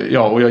och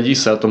jag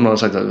gissar att de har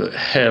sagt att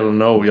hell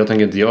no, jag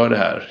tänker inte göra det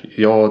här.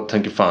 Jag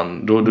tänker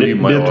fan, då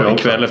gymmar jag en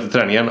kväll efter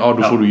träningen. Ja,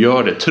 då får du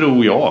göra det,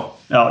 tror jag.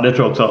 Ja, det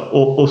tror jag också.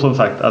 Och som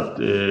sagt att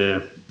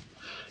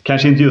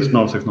kanske inte just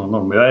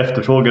 0600, men jag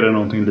efterfrågade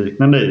någonting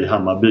liknande i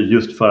Hammarby,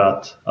 just för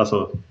att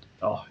alltså,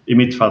 ja, i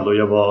mitt fall då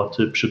jag var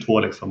typ 22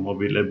 liksom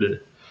och ville bli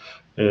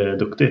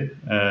duktig.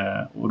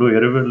 Och då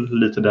är det väl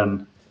lite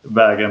den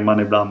vägen man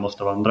ibland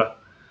måste vandra.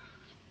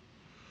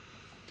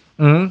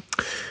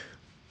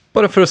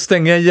 Bara för att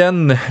stänga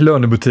igen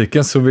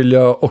lönebutiken så vill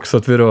jag också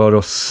att vi rör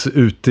oss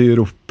ut i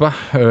Europa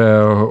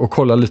och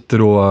kolla lite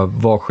då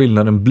vad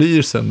skillnaden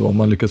blir sen då om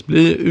man lyckas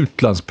bli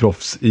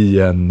utlandsproffs i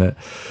en,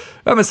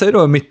 ja men säg då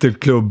en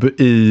mittelklubb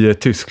i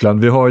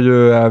Tyskland. Vi har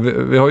ju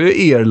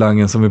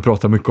Erlangen som vi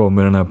pratar mycket om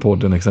i den här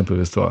podden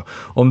exempelvis då.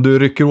 Om du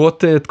rycker åt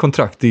dig ett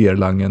kontrakt i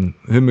Erlangen,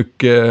 hur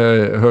mycket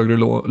högre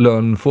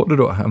lön får du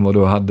då än vad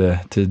du hade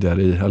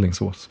tidigare i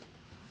Alingsås?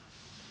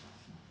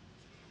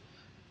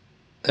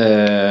 Det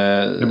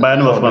är bara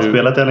en av oss som har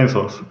spelat i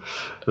Alingsås.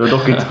 Du har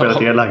dock inte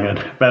spelat i Erlangen.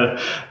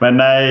 Men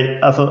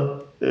nej, alltså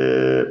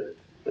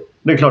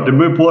det är klart, det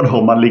beror på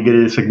om man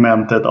ligger i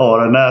segmentet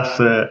Aranäs,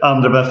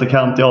 andra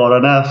vänsterkant i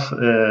Aranäs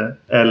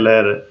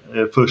eller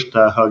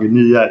första höger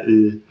nia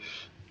i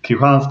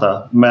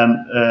Kristianstad. Men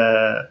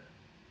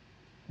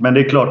det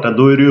är klart att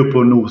då är du uppe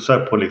och nosar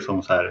på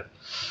liksom så här,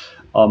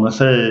 ja men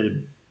säg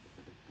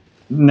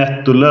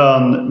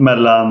nettolön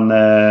mellan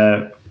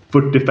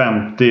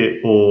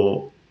 40-50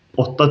 och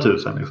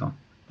 8,000 liksom.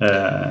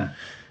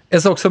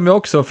 En sak som jag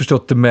också har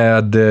förstått det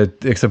med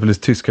exempelvis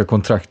tyska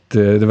kontrakt,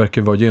 det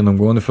verkar vara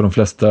genomgående för de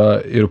flesta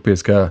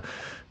europeiska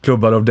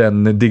klubbar av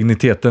den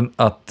digniteten,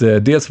 att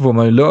dels får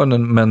man ju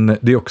lönen, men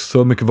det är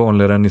också mycket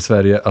vanligare än i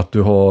Sverige att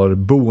du har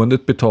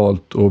boendet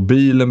betalt och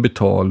bilen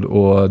betald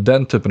och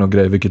den typen av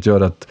grejer, vilket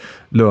gör att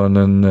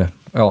lönen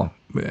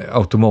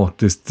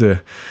automatiskt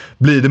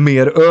blir det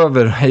mer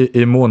över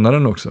i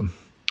månaden också.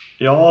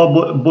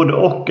 Ja, både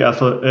och.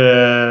 Alltså,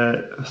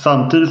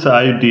 samtidigt så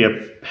är ju det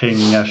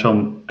pengar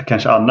som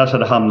kanske annars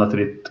hade hamnat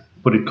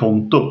på ditt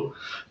konto.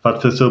 För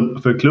att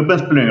för klubben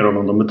spelar det ingen roll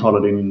om de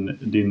betalar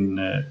din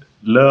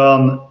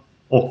lön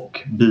och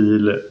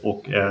bil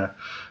och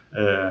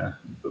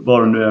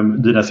vad nu är,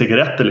 dina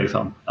cigaretter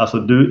liksom. Alltså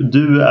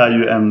du är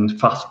ju en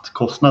fast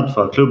kostnad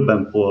för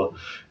klubben på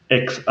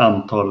x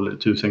antal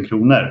tusen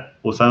kronor.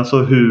 Och sen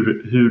så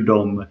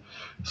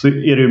så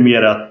är det ju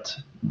mer att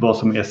vad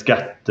som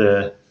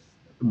är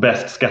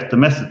bäst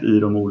skattemässigt i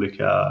de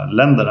olika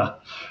länderna.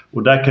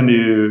 Och där kan det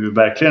ju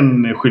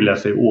verkligen skilja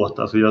sig åt.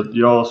 Alltså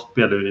jag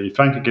spelar i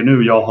Frankrike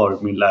nu. Jag har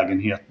min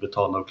lägenhet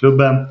betald av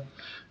klubben.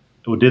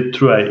 Och det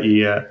tror jag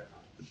är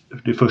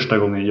det första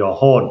gången jag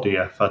har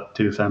det. För att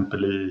till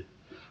exempel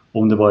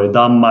om det var i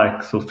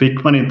Danmark så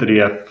fick man inte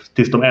det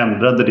tills de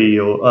ändrade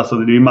det. Och, alltså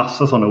det är ju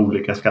massa sådana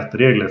olika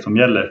skatteregler som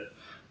gäller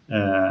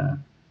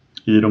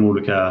i de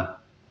olika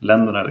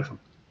länderna liksom.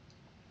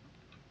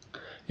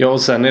 Ja,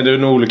 och sen är det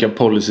nog olika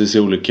policies i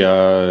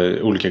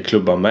olika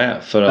klubbar med.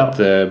 För att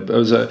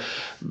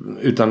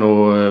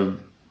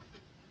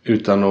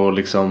utan att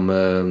liksom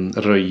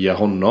röja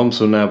honom,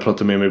 så när jag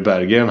pratar med Emil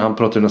Berggren, han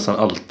pratar nästan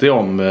alltid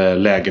om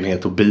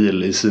lägenhet och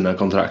bil i sina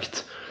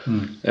kontrakt.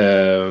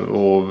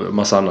 Och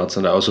massa annat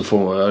sånt där. Och så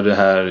får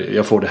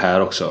jag får det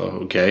här också.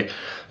 Okej.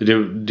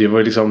 Det var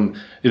ju liksom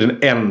i den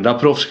enda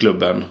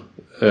proffsklubben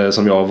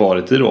som jag har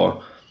varit i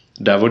då.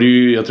 Där var det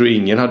ju, jag tror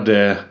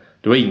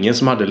det var ingen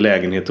som hade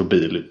lägenhet och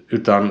bil.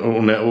 Utan,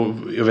 och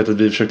jag vet att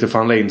vi försökte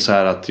förhandla in så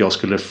här att jag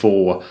skulle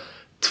få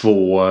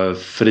 2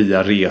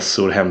 fria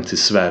resor hem till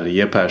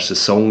Sverige per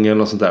säsong eller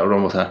något sånt där. Och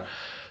de var så här,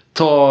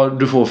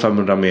 du får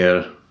 500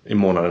 mer i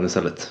månaden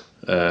istället.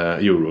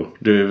 euro.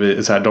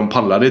 Så här, de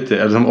pallar inte,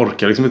 eller de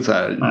orkar liksom inte så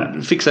här.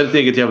 Fixa ditt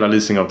eget jävla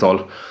leasingavtal.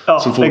 Ja,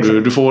 så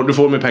får du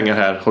får mer pengar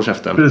här, håll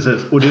käften.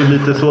 Precis, och det är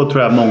lite så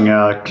tror jag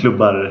många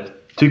klubbar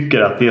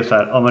tycker att det är så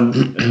här, ja, men,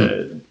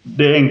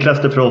 det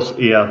enklaste för oss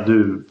är att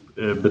du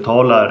vi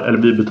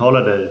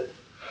betalar dig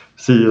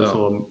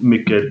så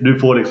mycket. Du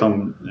får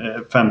liksom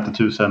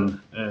 50 000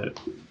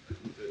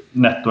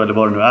 netto eller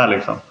vad det nu är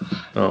liksom.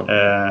 Ja.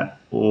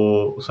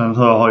 Och sen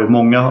så har ju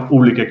många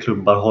olika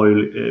klubbar har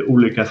ju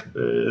olika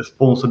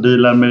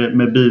sponsordealar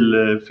med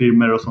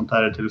bilfirmor och sånt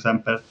här till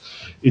exempel.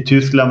 I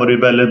Tyskland var det ju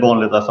väldigt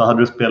vanligt, alltså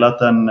hade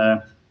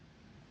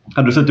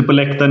du suttit på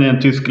läktaren i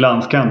en tysk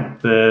landskamp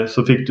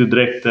så fick du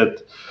direkt ett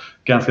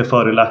ganska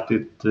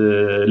fördelaktigt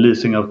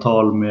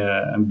leasingavtal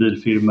med en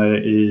bilfirma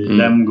i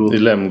Lemgo. I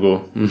Lemgo.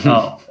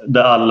 Ja,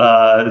 där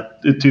alla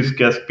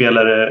tyska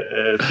spelare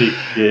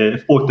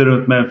åkte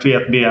runt med en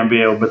fet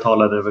BMW och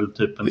betalade väl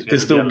typ en tredjedel.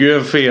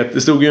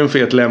 Det stod ju en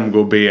fet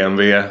Lemgo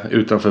BMW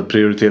utanför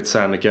Prioritet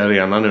Serneke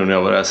Arena nu när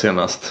jag var där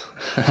senast.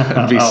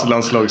 En viss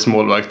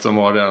landslagsmålvakt som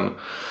har den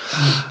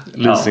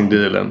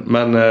leasingdealen.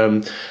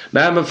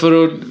 Men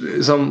för att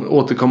liksom,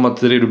 återkomma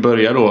till det du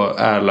börjar då,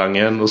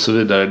 Erlangen och så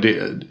vidare.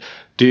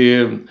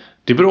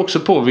 Det beror också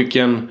på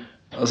vilken,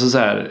 alltså så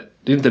här,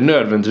 det är inte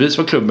nödvändigtvis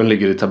var klubben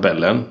ligger i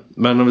tabellen.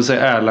 Men om vi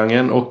säger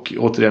Erlangen och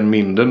återigen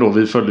Minden då,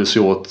 vi följdes ju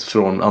åt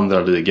från andra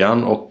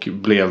ligan och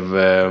blev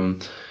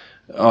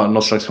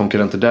något slags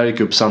konkurrenter där, gick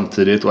upp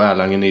samtidigt. Och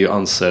Erlangen är ju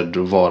ansedd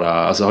att vara,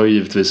 alltså har ju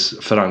givetvis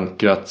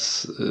förankrat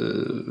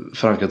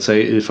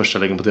sig i första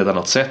ligan på ett helt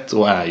annat sätt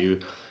och är ju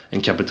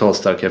en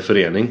kapitalstarkare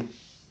förening.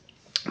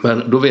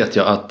 Men då vet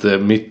jag att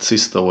mitt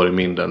sista år i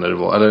Minden,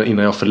 eller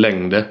innan jag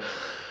förlängde,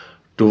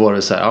 då var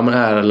det så här, ja men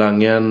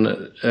Erlangen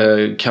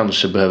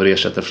kanske behöver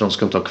ersätta, för de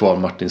ska inte ha kvar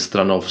Martin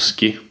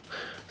Stranovski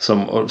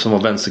som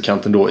var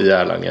vänsterkanten då i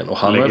Erlangen. Och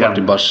han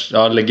har varit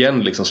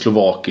legend, liksom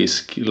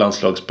slovakisk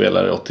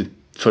landslagsspelare,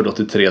 född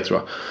 83 tror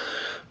jag.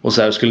 Och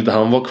så här, skulle inte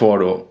han vara kvar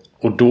då?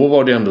 Och då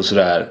var det ändå så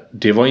där,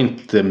 det var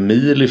inte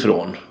mil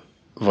ifrån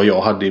vad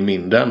jag hade i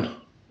Minden.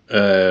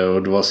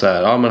 Och det var så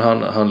här, ja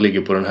men han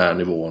ligger på den här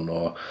nivån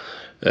och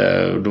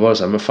då var det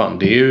så här, men fan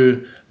det är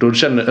ju,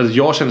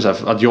 jag kände så här,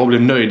 att jag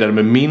blev nöjdare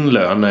med min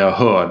lön när jag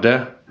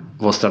hörde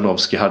vad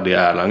Stranovski hade i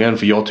Erlangen,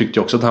 för jag tyckte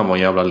också att han var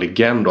en jävla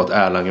legend och att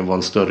Erlangen var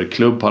en större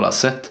klubb på alla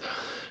sätt.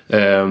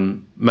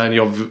 Men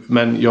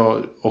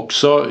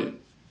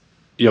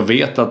jag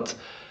vet att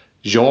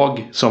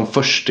jag som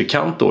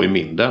förstekant då i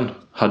Minden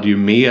hade ju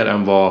mer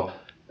än vad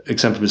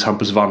exempelvis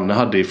Hampus Wanne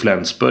hade i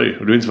Flensburg.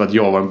 Och det är inte för att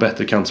jag var en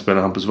bättre kantspelare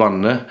än Hampus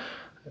Wanne.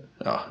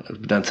 Ja,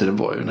 den tiden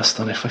var ju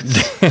nästan det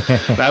faktiskt.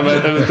 Nej,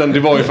 men utan det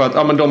var ju för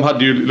att men de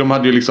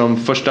hade ju liksom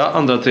första,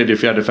 andra, tredje,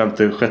 fjärde,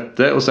 femte,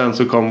 sjätte och sen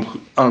så kom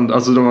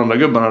alltså de andra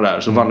gubbarna där,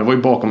 så Wanne var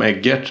ju bakom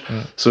Eggert.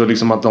 Så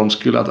liksom att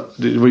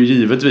det var ju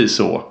givetvis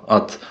så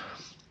att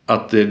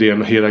det är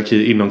en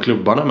hierarki inom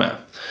klubbarna med.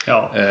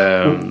 Ja.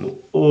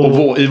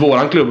 Och i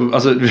våran klubb,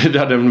 alltså vi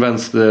hade en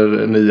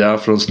vänsternia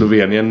från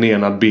Slovenien,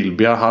 Nenad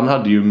Bilbia, han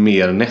hade ju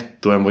mer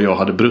netto än vad jag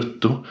hade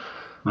brutto.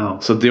 Ja.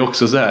 Så det är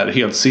också så här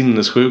helt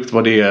sinnessjukt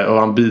vad det är, och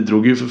han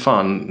bidrog ju för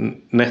fan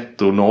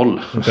netto 0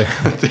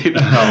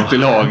 till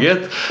laget.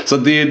 Så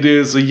det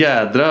är så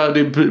jädra, det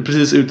är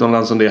precis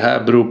utomlands som det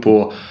här beror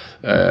på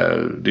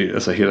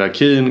alltså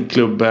hierarkin,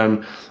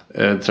 klubben,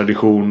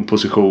 tradition,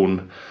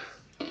 position,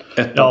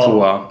 etta,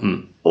 tvåa.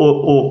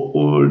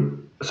 Och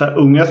så här,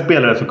 unga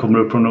spelare som kommer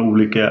upp från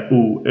olika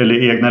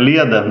eller egna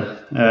leden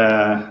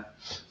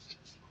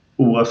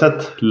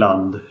oavsett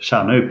land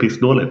tjänar ju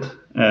pissdåligt.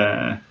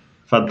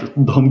 För att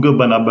de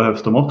gubbarna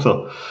behövs de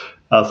också.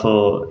 Alltså,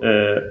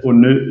 och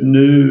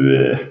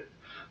nu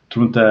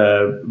tror inte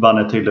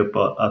Vanne till upp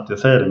att jag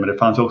säger det, men det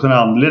fanns också en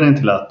anledning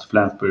till att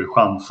Flensburg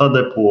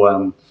chansade på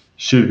en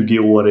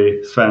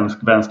 20-årig svensk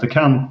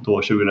vänsterkant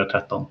då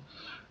 2013.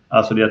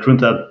 Alltså jag tror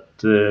inte att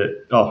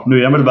nu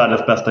är han väl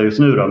världens bästa just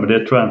nu då, men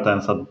det tror jag inte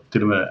ens att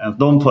till och med ens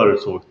de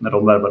förutsåg när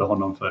de värvade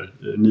honom för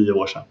 9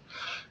 år sedan.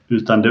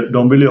 Utan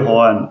de ville ju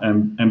ha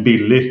en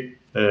billig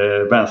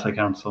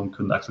vänsterkant som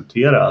kunde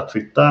acceptera att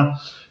sitta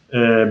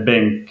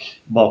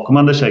bänk bakom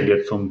Anders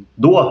Eggert, som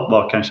då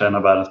var kanske en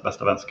av världens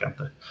bästa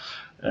vänsterkanter.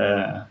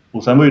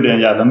 Och sen var ju det en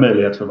jävla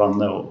möjlighet för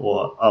Vanne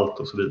och allt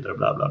och så vidare,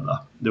 bla bla bla.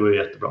 Det var ju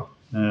jättebra.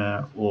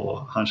 Och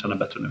han känner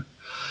bättre nu.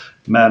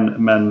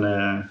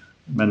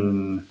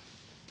 Men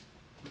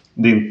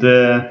det är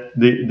inte,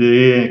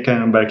 det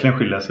kan verkligen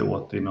skilja sig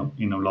åt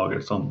inom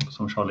laget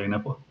som Charlie är inne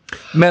på.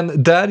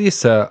 Men där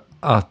gissar jag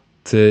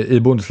att i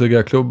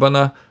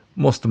Bundesliga-klubbarna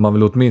måste man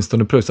väl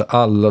åtminstone pröjsa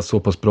alla så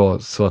pass bra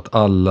så att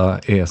alla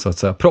är så att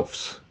säga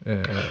proffs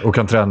och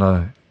kan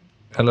träna,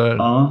 eller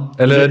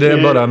är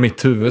det bara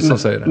mitt huvud som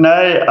säger det?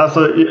 Nej,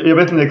 alltså jag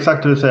vet inte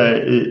exakt hur det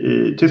säger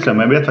i Tyskland,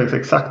 men jag vet faktiskt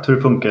exakt hur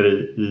det funkar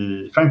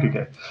i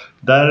Frankrike.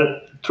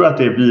 Där tror jag att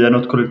det är via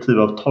något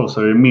kollektivavtal,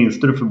 så är det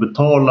minst du får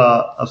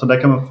betala, alltså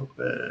där kan man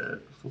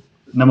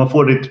när man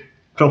får ditt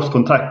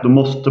proffskontrakt, då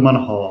måste man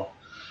ha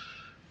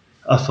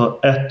alltså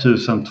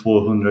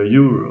 1200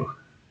 euro.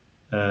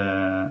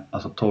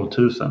 Alltså 12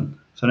 000.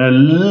 Sen är jag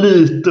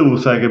lite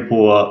osäker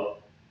på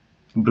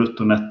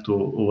brutto, netto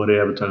och vad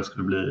det eventuellt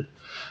skulle bli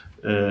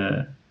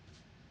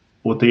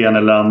åt det ena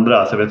eller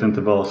andra. Så jag vet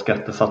inte vad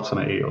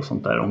skattesatserna är och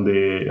sånt där.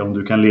 Om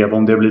du kan leva,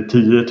 om det blir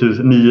 10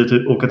 000,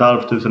 9 och ett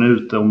halvt tusen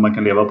ute, om man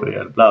kan leva på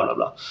det, bla bla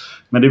bla.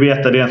 Men det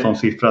är en sån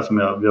siffra som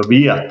jag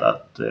vet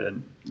att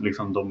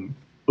liksom de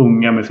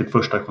unga med sitt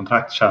första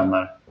kontrakt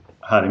tjänar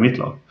här i mitt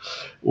lag.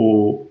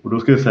 Och då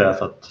ska jag säga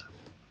så att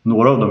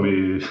några av dem är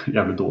ju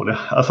jävligt dåliga.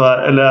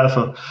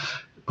 Alltså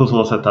på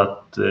så sätt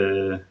att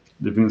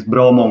det finns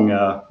bra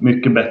många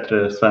mycket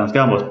bättre svenska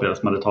handbollsspelare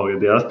som hade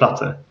tagit deras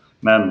platser.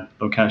 Men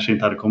de kanske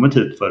inte hade kommit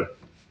hit för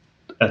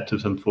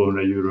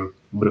 1200 euro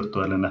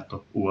brutto eller netto,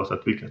 oavsett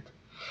vilket.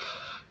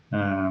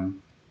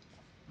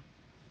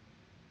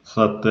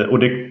 Så att, och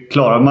det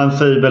klarar man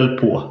sig väl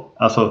på.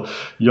 Alltså,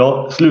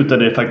 jag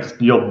slutade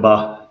faktiskt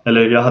jobba,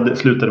 eller jag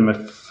slutade med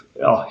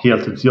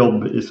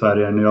heltidsjobb i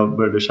Sverige när jag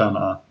började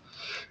tjäna,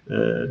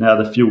 när jag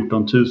hade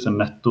 14 000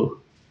 netto.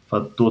 För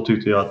att då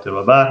tyckte jag att det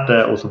var värt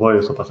det, och så var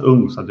jag så pass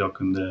ung så att jag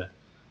kunde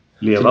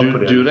leva på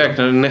det. Du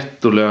räknade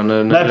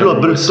nettolöner? Nej,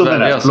 förlåt, brutto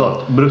menar jag.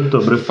 Förlåt,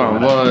 brutto.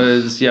 Fan, vad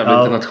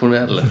jävla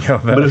internationell.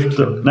 Ja,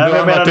 brutto. Nej,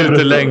 jag menar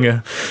inte länge.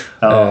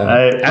 Ja,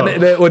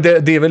 och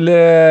det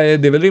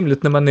är väl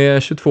rimligt när man är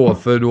 22,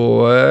 för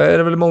då är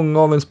det väl många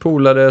av ens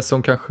polare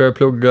som kanske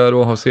pluggar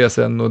och har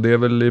CSN, och det är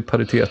väl i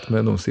paritet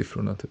med de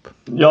siffrorna typ.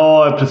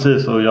 Ja,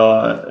 precis. Och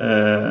jag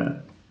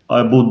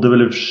bodde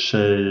väl i och för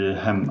sig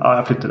hem. Ja,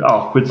 jag flyttade.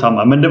 Ja,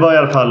 skitsamma. Men det var i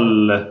alla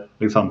fall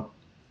liksom,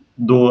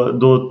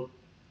 då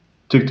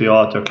tyckte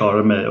jag att jag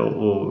klarade mig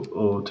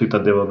och tyckte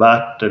att det var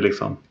värt det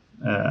liksom.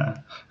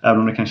 Även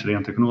om det kanske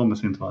rent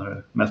ekonomiskt inte var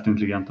det mest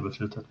intelligenta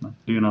beslutet. Men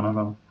det är ju en annan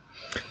fråga.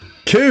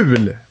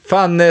 Kul!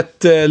 Fan,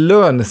 ett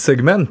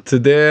lönsegment.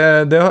 Det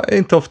är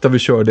inte ofta vi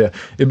kör det.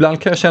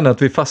 Ibland kan jag känna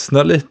att vi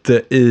fastnar lite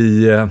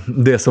i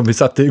det som vi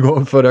satte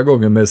igång förra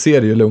gången med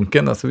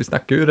serielunken. Alltså vi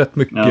snackar ju rätt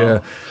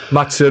mycket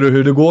matcher och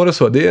hur det går och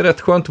så. Det är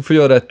rätt skönt att få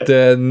göra ett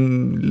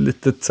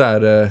litet så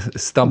här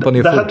stampa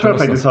ner foten. Det här tror jag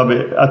faktiskt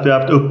att vi har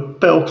haft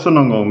uppe också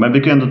någon gång. Men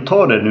vi kan ändå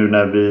ta det nu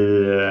när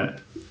vi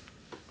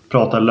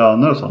pratar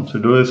löner och sånt. Så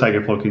då är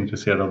säkert folk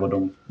intresserade av vad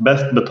de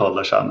bäst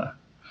betalda tjänar.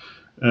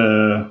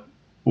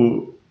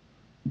 Och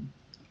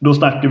då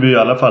snackar vi i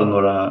alla fall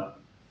några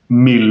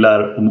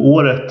millar om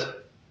året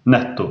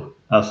netto.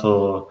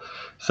 Alltså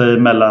säg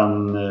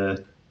mellan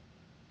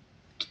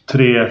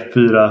 3,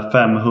 4,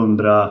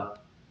 500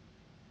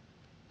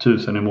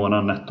 tusen i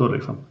månaden netto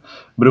liksom.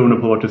 Beroende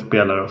på vart du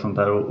spelar och sånt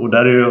där. Och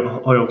där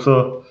har jag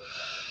också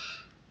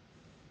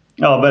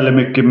väldigt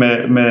mycket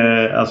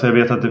med alltså jag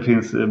vet att det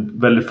finns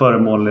väldigt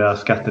förmånliga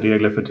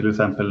skatteregler för till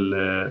exempel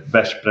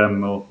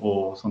Veszprem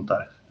och sånt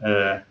där.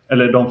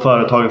 Eller de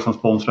företagen som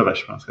sponsrar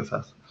Veszprem ska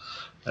sägas.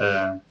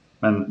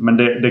 Men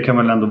det kan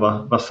väl ändå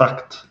vara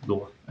sagt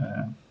då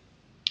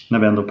när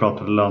vi ändå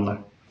pratar löner.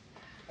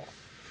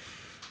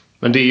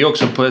 Men det är ju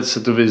också på ett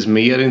sätt och vis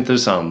mer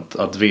intressant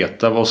att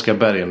veta vad Oskar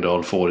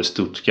Bergendahl får i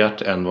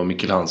Stuttgart än vad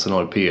Mikkel Hansen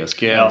har i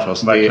PSG.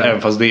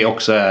 Även fast det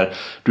också är,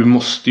 du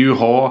måste ju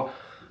ha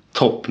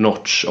top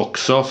notch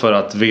också för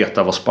att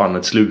veta vad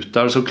spannet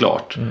slutar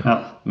såklart. Ja.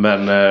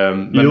 Men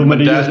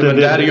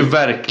där är ju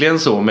verkligen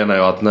så, menar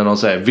jag, att när någon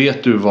säger,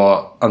 vet du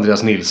vad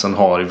Andreas Nilsson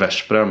har i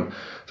Veszprem,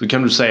 så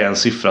kan du säga en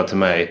siffra till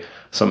mig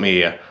som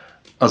är,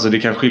 alltså det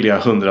kan skilja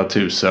 100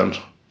 000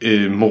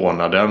 i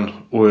månaden,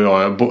 och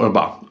jag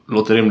bara,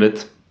 låter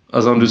rimligt.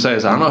 Alltså om du säger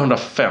så här, han har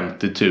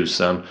 150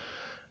 000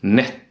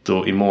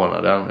 netto i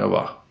månaden, jag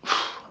bara,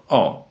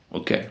 ja,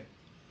 okej.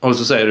 Och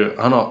så säger du,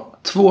 han har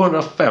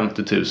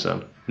 250 000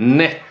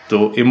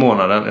 netto i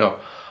månaden.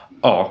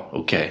 Ja,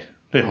 okej.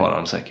 Det har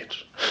han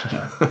säkert.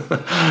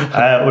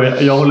 Ja. Och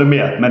jag håller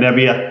med. Men jag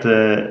vet,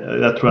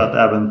 jag tror att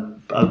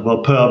även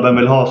vad pöben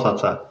vill ha, så att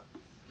säga.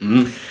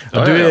 Mm.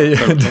 Ja, du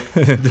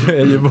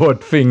är ju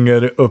vårt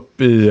finger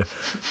upp i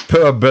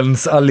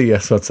pöbelns allé,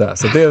 så att säga.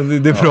 Så det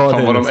är bra.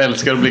 Vad de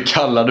älskar att bli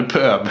kallade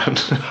pöben.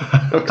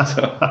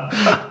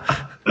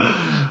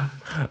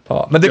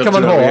 Ja, men det kan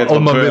man ha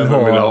om man vill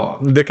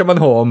ha. Det kan man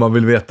ha om man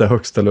vill veta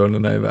högsta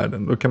lönerna i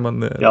världen. Då kan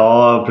man.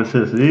 Ja,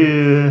 precis. Det är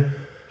ju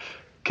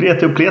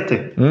kreti och pleti.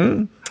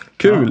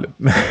 Kul.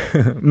 Ja.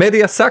 Med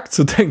det sagt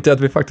så tänkte jag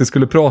att vi faktiskt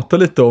skulle prata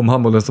lite om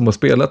handbollen som har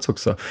spelats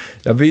också.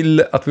 Jag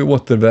vill att vi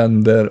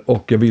återvänder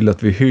och jag vill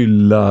att vi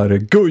hyllar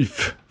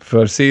Guif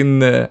för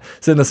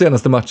sina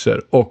senaste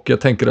matcher. Och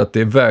jag tänker att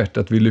det är värt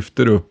att vi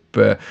lyfter upp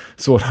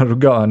Zoran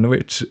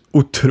Roganovic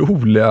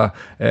otroliga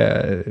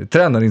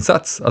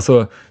tränarinsats.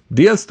 Alltså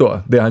dels då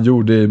det han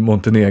gjorde i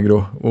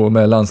Montenegro och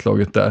med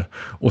landslaget där.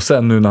 Och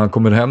sen nu när han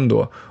kommer hem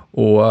då.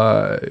 Och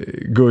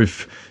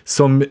Guif,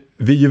 som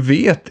vi ju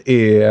vet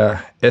är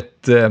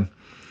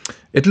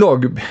ett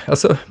lag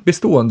alltså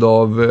bestående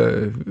av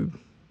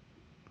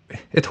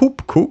ett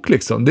hopkok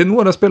liksom. Det är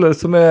några spelare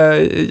som är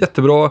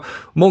jättebra,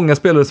 många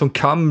spelare som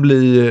kan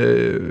bli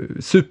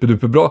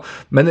superduperbra,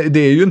 men det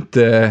är ju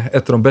inte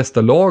ett av de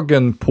bästa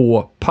lagen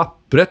på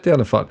pappret i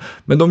alla fall.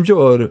 Men de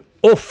gör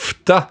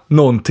ofta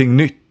någonting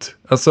nytt.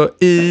 Alltså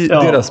i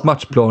deras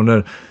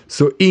matchplaner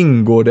så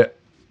ingår det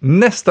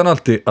nästan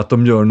alltid att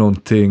de gör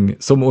någonting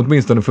som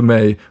åtminstone för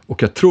mig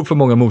och jag tror för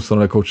många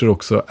motståndarcoacher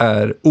också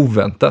är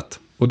oväntat.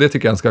 Och det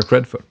tycker jag han ska ha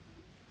cred för.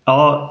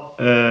 Ja,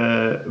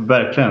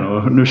 verkligen.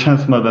 Och nu känns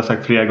det som att vi har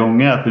sagt flera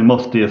gånger att vi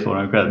måste ge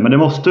Soran cred. Men det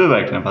måste vi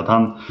verkligen, för att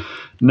han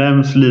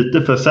nämns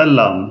lite för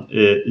sällan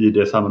i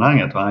det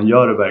sammanhanget. Och han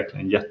gör det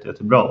verkligen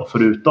jättebra. Och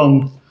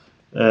förutom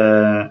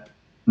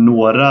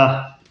några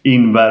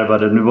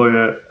invärvade, nu var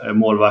ju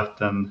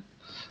målvakten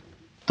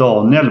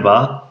Daniel,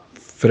 va?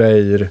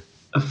 Freyr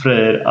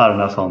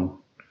Arnason.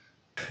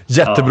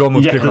 Jättebra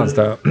mot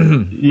Kristianstad.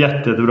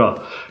 Jättebra.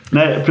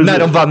 Nej, när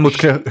de vann mot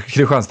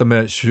Kristianstad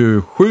med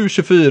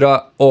 27-24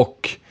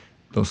 och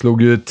de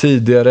slog ju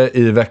tidigare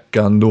i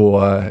veckan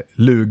då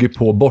Lugi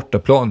på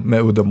bortaplan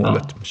med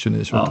uddamålet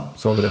 29-28. Ja.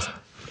 Så har vi det.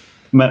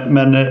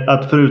 Men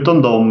att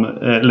förutom dem,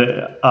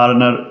 eller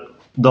Arnar,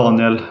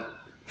 Daniel,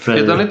 Freyr.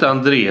 Heter han inte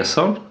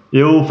Andresson?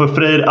 Jo, för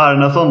Freyr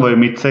Arnason var ju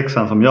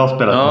mittsexan som jag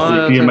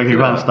spelade på Grimma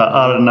Kristianstad.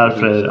 Arnar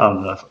Freyr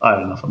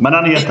Arnason. Men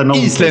han heter någon...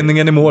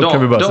 Islänningen i mål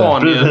kan vi bara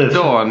säga.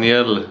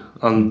 Daniel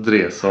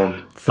Andresson.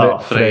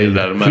 Freyr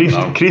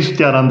däremellan.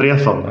 Christian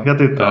Andresson. Jag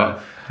vet inte. Ja.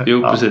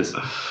 Jo, precis.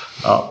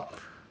 Ja.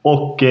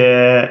 Och,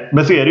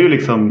 men så är det ju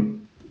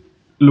liksom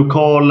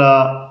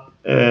lokala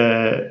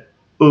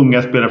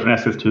unga spelare från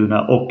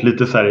Eskilstuna och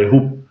lite så här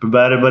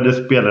ihopvärvade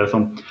spelare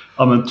som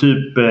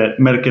typ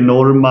Melker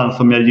Norman,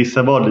 som jag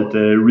gissar var lite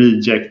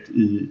reject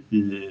i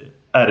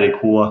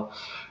RIK.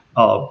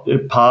 Ja,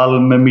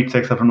 Palm,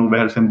 mittsexa från Ove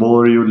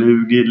Helsingborg och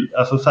Lugi.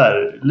 Alltså så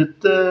här,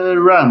 lite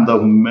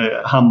random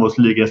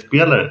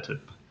handbollsligaspelare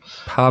typ.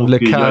 Pavle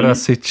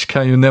Karasic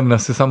kan ju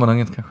nämnas i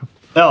sammanhanget kanske.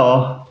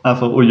 Ja,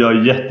 alltså, och gör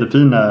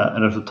jättefina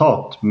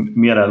resultat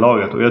med det här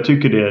laget. Och jag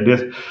tycker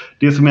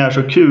det som är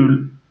så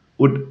kul,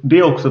 och det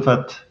är också för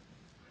att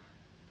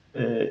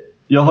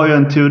jag har ju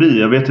en teori.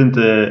 Jag vet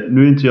inte,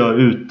 nu är inte jag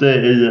ute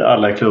i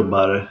alla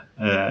klubbar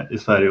i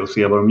Sverige och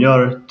ser vad de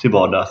gör till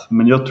vardags.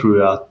 Men jag tror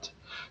ju att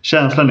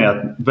känslan är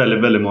att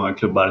väldigt, väldigt många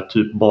klubbar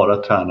typ bara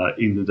tränar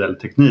individuell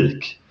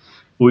teknik.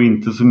 Och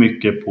inte så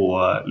mycket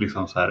på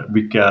liksom så här,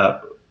 vilka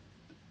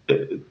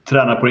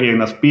tränar på det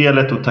egna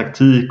spelet och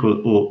taktik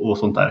och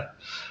sånt där.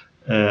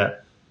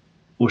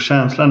 Och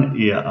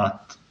känslan är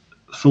att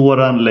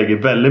Soran lägger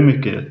väldigt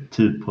mycket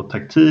tid på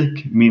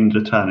taktik,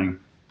 mindre träning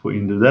på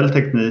individuell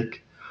teknik.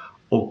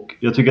 Och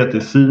jag tycker att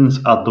det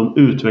syns att de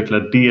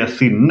utvecklar det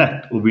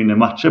sinnet och vinner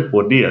matcher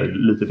på det.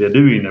 Lite det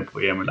du är inne på,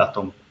 Emil, att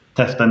de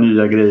testar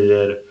nya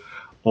grejer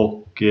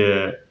och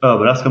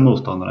överraskar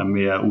motståndarna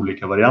med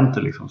olika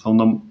varianter liksom, som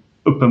de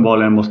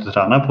uppenbarligen måste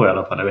träna på i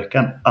alla fall i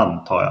veckan,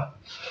 antar jag.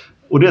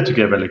 Och det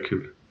tycker jag är väldigt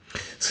kul.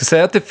 Jag ska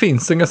säga att det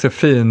finns en ganska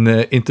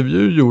fin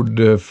intervju gjord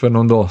för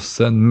någon dag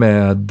sedan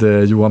med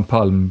Johan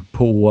Palm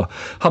på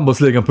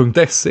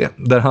handbollsligan.se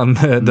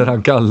där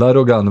han kallar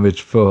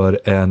Roganovic för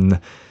en,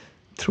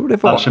 tror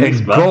det var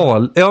alkemist,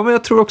 ja, men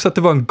jag tror också att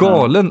det var en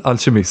galen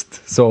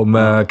alkemist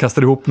som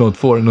kastar ihop något,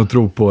 får en att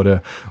tro på det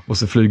och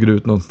så flyger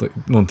ut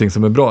någonting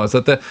som är bra. Så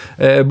att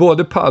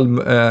både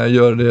Palm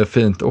gör det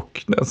fint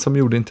och den som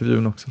gjorde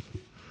intervjun också.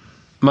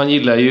 Man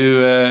gillar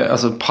ju,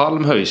 alltså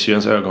Palm höjs ju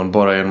ens ögon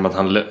bara genom att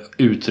han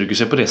uttrycker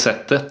sig på det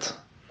sättet.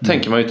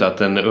 Tänker man ju inte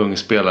att en ung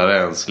spelare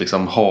ens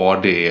liksom har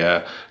det. Det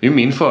är ju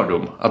min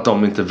fördom att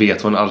de inte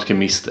vet vad en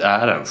alkemist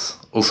är ens.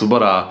 Och så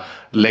bara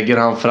lägger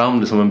han fram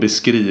det som en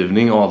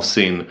beskrivning av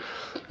sin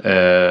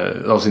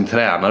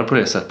tränare på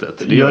det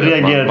sättet.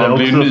 Det man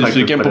blir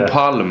nyfiken på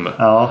Palm.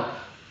 Ja,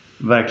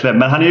 verkligen.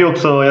 Men han är ju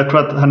också, jag tror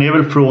att han är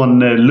väl från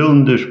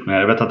Lund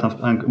ursprungligen. Jag vet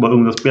att han var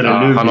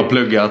ungdomsspelare i Lugi. Han har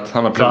pluggat.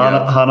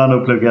 Han har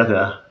nog pluggat,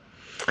 ja.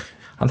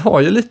 Han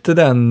har ju lite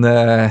den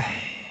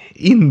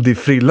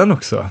indiefrillan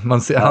också.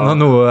 Man ser,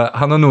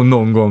 han har nog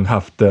någon gång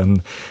haft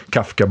en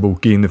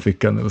Kafka-bok i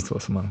innefickan eller så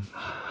som han.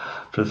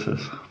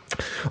 Precis.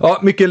 Ja,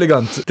 mycket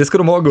elegant. Det ska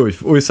de ha,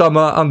 Guif. Och i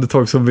samma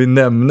andetag som vi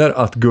nämner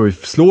att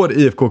Guif slår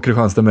IFK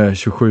Kristianstad med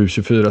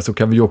 27-24 så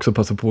kan vi också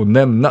passa på att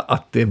nämna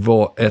att det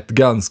var ett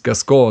ganska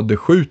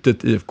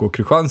skadeskjutet IFK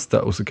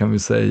Kristianstad. Och så kan vi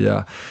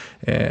säga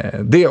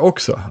det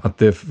också.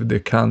 Att det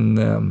kan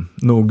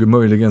nog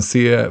möjligen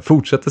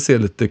fortsätta se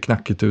lite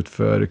knackigt ut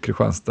för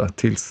Kristianstad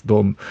tills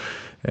de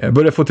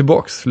börjar få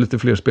tillbaks lite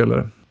fler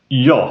spelare.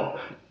 Ja.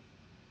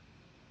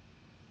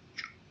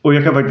 Och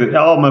jag kan faktiskt,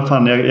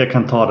 jag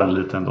kan ta den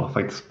lite ändå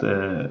faktiskt.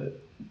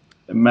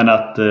 Men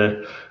att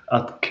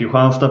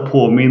Kristianstad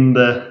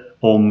påminde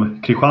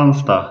om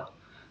Kristianstad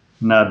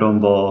när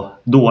de var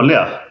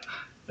dåliga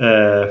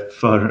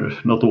för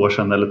något år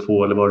sedan eller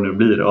 2 eller vad det nu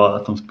blir. Och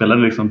att de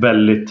spelade liksom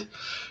väldigt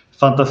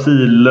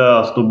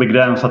fantasilöst och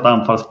begränsat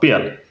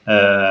anfallsspel.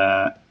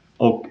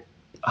 Och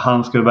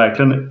han ska ju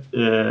verkligen,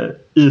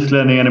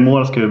 islänningen i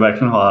mål ska ju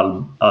verkligen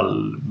ha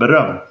all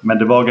beröm. Men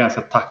det var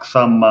ganska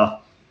tacksamma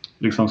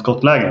liksom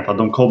skottlägen för att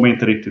de kom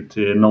inte riktigt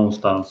till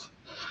någonstans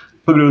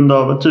på grund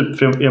av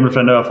typ Emil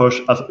Frände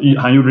Öfors. Alltså,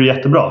 han gjorde det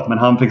jättebra, men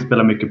han fick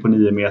spela mycket på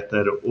 9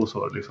 meter och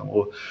så liksom.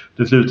 Och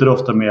det slutade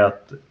ofta med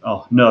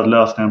att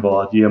nödlösningen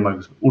var att ge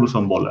Marcus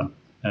Olsson bollen.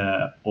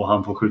 och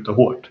han får skjuta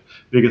hårt.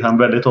 Vilket han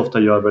väldigt ofta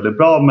gör väldigt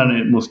bra,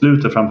 men mot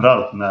slutet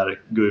framförallt när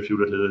Guif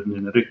gjorde ett litet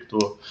miniryck, då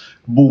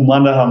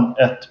bommade han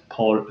ett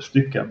par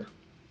stycken.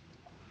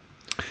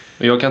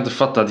 Jag kan inte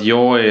fatta att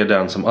jag är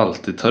den som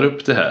alltid tar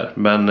upp det här.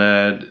 Men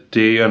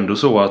det är ju ändå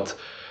så att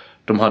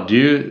de hade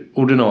ju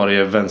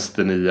ordinarie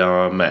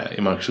vänsternia med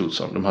i Marcus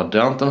Olsson. De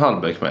hade Anton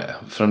Hallbäck med.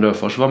 Fran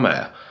Döfors var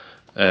med.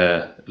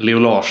 Leo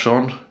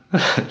Larsson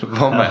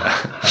var med.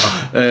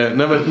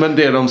 Nej, men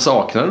det de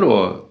saknar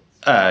då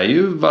är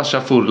ju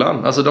Vasha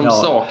Furlan. Alltså de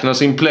saknar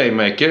sin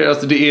playmaker.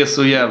 Alltså det är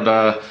så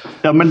jävla...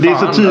 Ja, men det är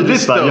så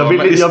tydligt, va? Jag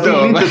vill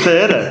inte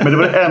säga det. Men det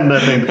var det enda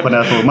jag tänkte på när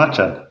jag såg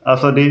matchen.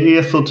 Alltså det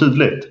är så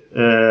tydligt.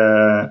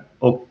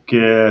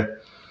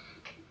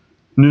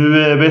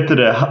 Nu vet du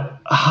det.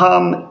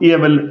 Han är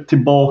väl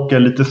tillbaka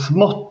lite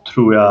smått,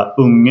 tror jag.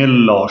 Unge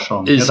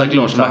Larsson. Isak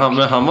Larsson.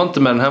 Men han var inte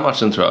med den här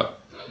matchen, tror jag.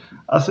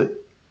 Alltså...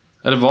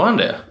 Eller var han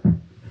det?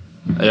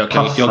 Jag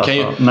kan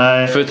ju,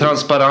 för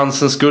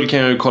transparensens skull kan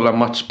jag ju kolla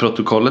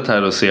matchprotokollet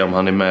här och se om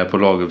han är med på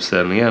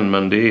laguppställningen.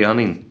 Men det är han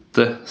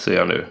inte, ser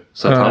jag nu.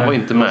 Så att han var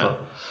inte med.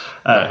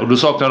 Och då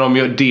saknar de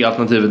ju det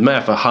alternativet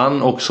med. För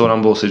han och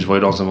Zoran Bosic var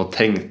ju de som var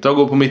tänkta att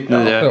gå på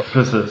mittnio. Ja,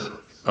 precis.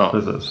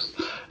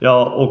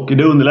 Ja, och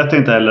det underlättar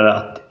inte heller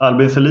att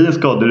Albin Selin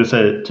skadade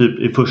sig typ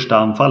i första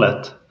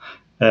anfallet.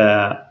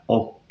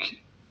 Och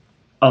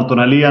Anton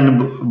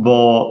Hallén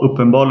var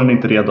uppenbarligen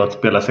inte redo att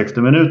spela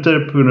 60 minuter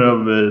på grund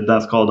av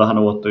den skada han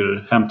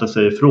återhämtade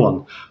sig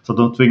ifrån. Så att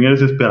de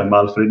tvingades att spela med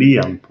Alfred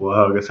igen på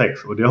höger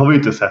 6. Och det har vi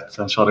inte sett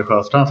sedan Charlie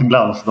Sjöstrands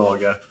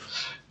glansdagar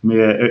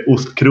med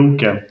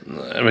Ostkroken.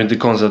 Det var inte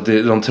konstigt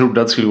att de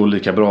trodde att det skulle gå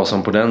lika bra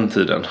som på den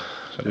tiden.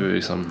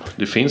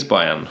 Det finns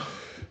bara en.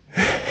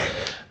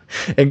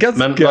 Men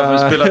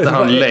varför spelade inte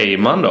han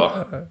Leyman då?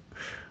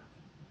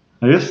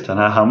 Ja, just det,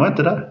 han var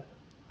inte där.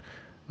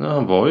 Ja,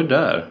 han var ju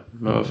där.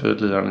 Men varför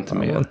lirar han inte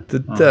med? Han var inte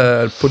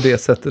där på det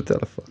sättet i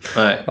alla fall.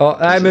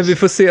 Nej, men vi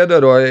får se det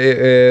då.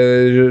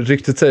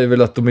 Ryktet säger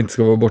väl att de inte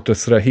ska vara borta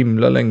så där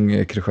himla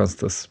länge,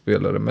 Kristianstads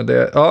spelare. Men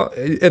det,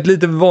 ett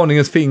litet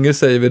varningens finger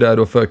säger vi där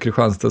då för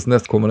Kristianstads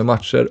nästkommande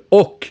matcher.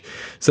 Och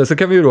sen så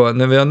kan vi ju då,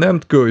 när vi har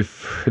nämnt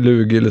Guif,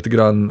 Lugi lite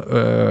grann,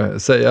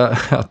 säga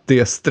att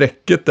det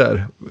strecket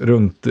där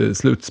runt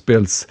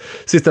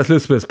sista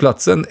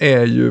slutspelsplatsen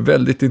är ju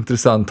väldigt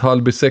intressant.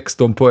 Hallby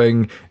 16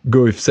 poäng,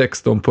 Guif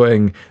 16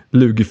 poäng,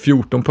 Lugi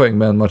 14 poäng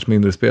med en match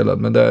mindre spelad.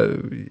 Men det,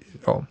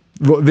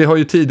 vi har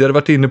ju tidigare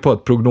varit inne på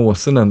att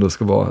prognosen ändå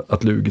ska vara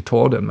att Lugi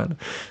tar den, men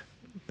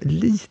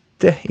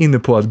lite inne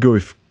på att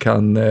Guif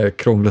kan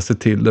krångla sig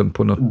till den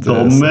på något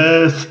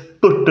sätt.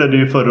 Spurtade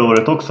ju förra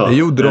året också. Det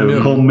gjorde de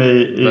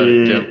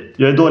ju.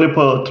 Jag är dålig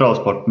på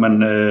travsport, men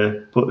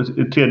på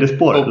tredje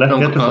spår.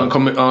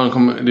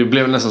 Det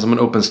blev nästan som en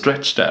open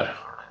stretch där.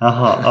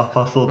 Jaha,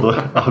 fast så då.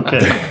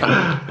 Okej.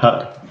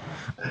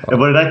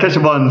 Var det där kanske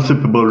var en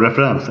Super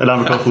Bowl-referens? Eller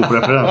amerikansk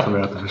fotboll-referens som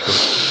jag inte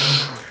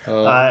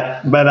förstår. Nej,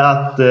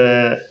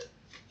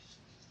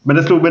 men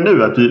det slog mig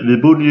nu att vi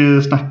borde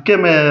ju snacka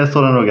med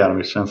Zoran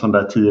Roganovic en sån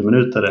där 10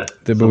 minuter.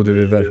 Det borde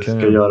vi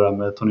verkligen ska göra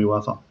med Tony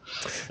Johansson.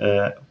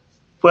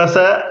 Får jag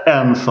säga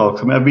en sak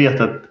som jag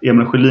vet att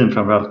Emil Sjölin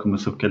framförallt kommer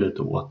sucka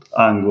lite åt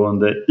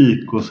angående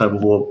IK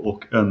Sävehof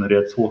och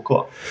Önnereds HK?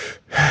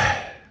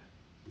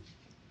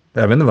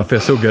 Jag vet inte varför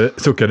jag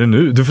suckade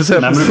nu. Du får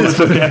säga precis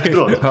vad det är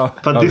efteråt.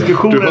 För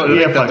diskussionen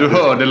är faktiskt... Du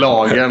hörde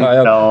lagen.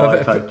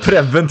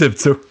 Preventivt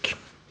suck.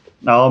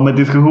 Ja, men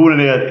diskussionen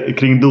är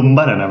kring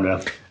domaren nämligen.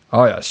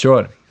 Ja,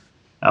 kör.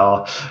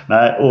 Ja,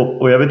 nej,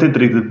 och jag vet inte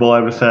riktigt vad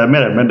jag vill säga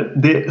med det.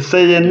 Men det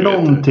säger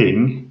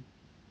någonting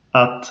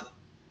att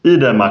i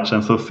den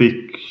matchen så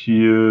fick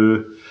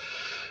ju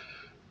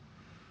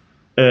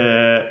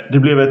det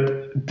blev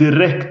ett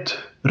direkt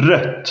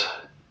rött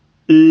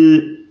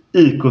i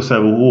IK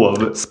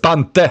Sävehof.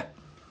 Spante,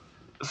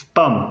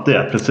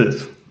 ja,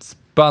 precis.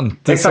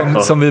 Spante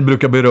som vi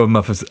brukar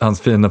berömma för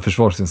hans fina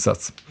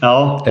försvarsinsats.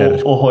 Ja,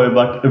 och har ju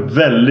varit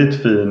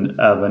väldigt fin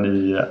även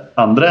i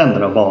andra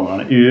änden av banan.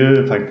 Är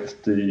ju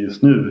faktiskt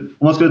just nu.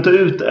 Om man skulle ta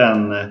ut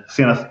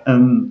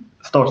en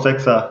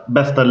startsexa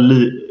bästa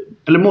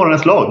eller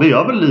månadens lag, det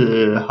gör väl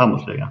i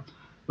handbollsligan.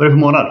 Vad är det för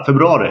månad?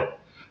 Februari.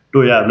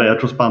 Då jävlar, jag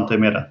tror Spante är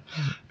med det.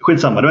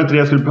 Skitsamma, det var inte det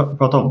jag skulle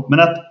prata om. Men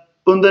att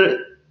under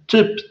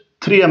typ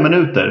 3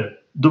 minuter,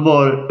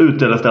 då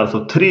utdelades det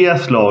alltså 3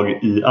 slag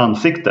i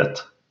ansiktet.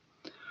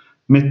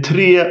 Med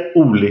 3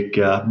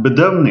 olika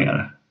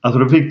bedömningar.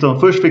 Alltså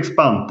först fick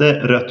Spante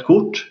rött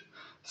kort.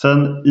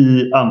 Sen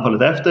i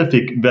anfallet efter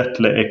fick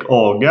Vettle Ek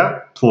Aga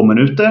 2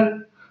 minuter.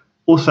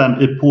 Och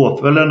sen i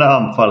påföljande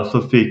anfall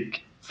så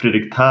fick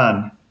Fredrik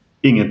Tern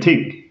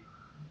ingenting.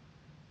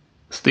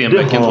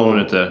 Stenbäcken 2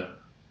 minuter.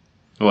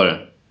 Vad var det?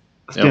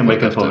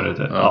 Stenbäcken 2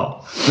 minuter,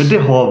 ja. Men det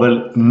har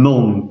väl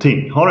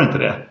någonting, har det inte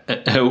det?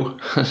 Jo,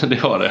 det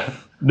har det.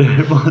 Det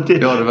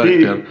har det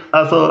verkligen.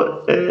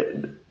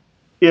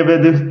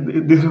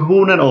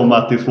 Diskussionen om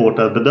att det är svårt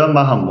att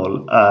bedöma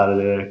handboll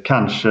är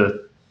kanske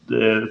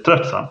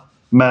tröttsam.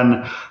 Men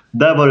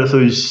där var det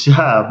så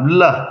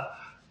jävla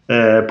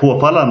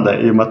påfallande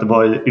i och med att det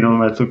var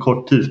inom en så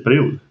kort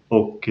tidsperiod.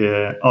 Och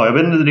jag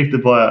vet inte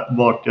riktigt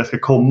vart jag ska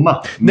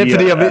komma. Nej,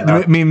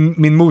 för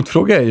min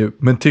motfråga är ju,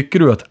 men tycker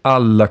du att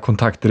alla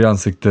kontakter i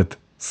ansiktet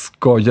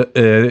ska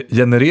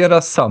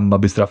generera samma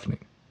bestraffning?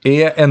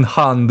 Är en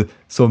hand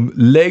som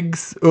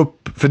läggs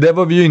upp, för det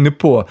var vi ju inne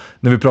på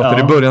när vi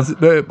pratade i början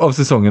av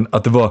säsongen,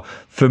 att det var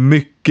för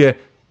mycket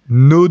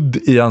nudd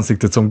i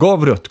ansiktet som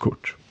gav rött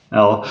kort.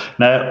 Ja,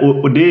 nej,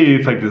 och det är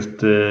ju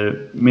faktiskt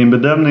min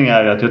bedömning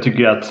är att jag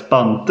tycker att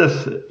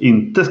Spantes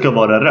inte ska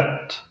vara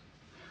rött.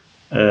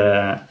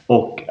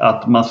 Och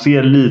att man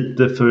ser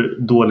lite för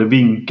dålig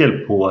vinkel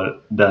på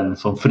den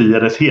som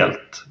friades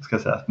helt, ska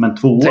jag säga. Men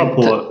tvåa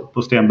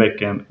på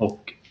Stenbäcken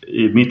och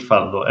i mitt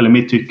fall då, eller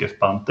mitt tycke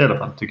Spante i alla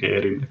fall, tycker jag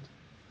är rimligt.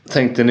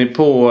 Tänkte ni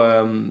på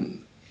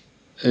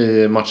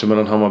matchen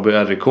mellan Hammarby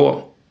och RIK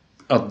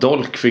att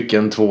Dolk fick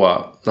en tvåa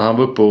när han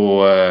var uppe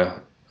och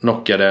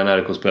knockade en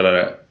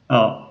RIK-spelare?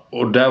 Ja.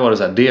 Och där var det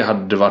så här, det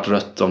hade varit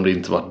rött om det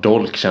inte var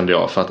Dolk, kände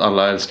jag, för att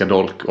alla älskar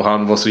Dolk. Och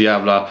han var så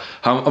jävla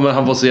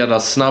han var så jävla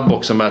snabb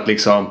också med att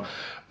liksom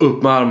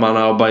upp med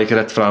armarna och bara gick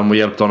rätt fram och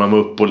hjälpte honom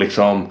upp och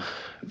liksom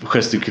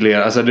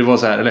gestikulera. Alltså det var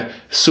så här, eller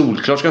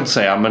solklart ska jag inte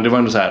säga, men det var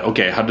ändå så här,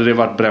 okej, hade det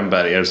varit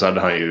Brännberger så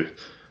hade han ju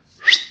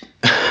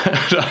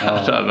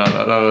han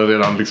hade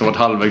redan liksom varit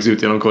halvvägs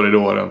ut genom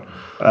korridoren.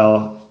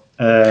 Ja.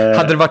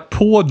 Hade det varit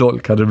på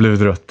Dolk hade det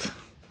blivit rött.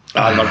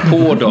 Ja, det var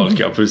på Dolk,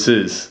 ja,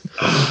 precis.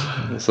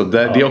 Så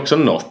det är också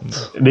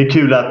något. Det är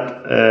kul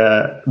att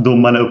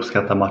domarna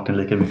uppskattar Martin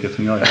lika mycket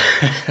som jag gör.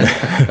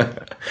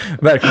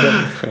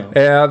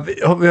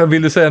 Verkligen.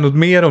 Vill du säga något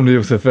mer om det,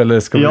 Josef? Eller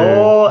ska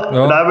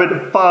nej, men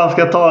fan,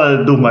 ska jag ta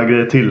en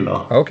domargrej till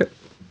då? Okay.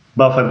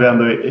 Bara för att vi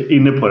ändå är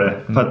inne på det.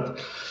 För att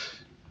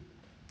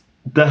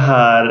det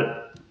här...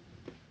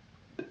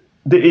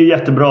 Det är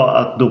jättebra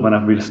att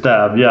domarna vill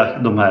stävja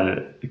de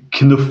här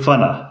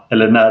knuffarna.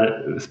 Eller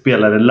när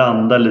spelare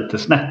landar lite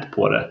snett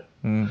på det.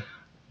 Mm.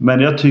 Men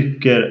jag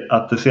tycker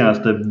att de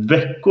senaste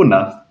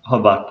veckorna har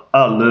varit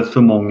alldeles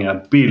för många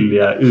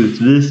billiga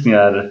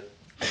utvisningar.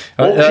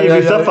 Och i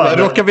vissa fall, jag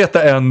råkar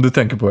veta en du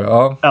tänker på.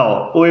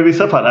 Ja, och i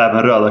vissa fall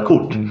även röda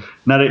kort.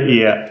 När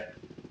det är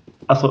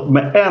alltså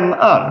med en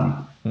arm.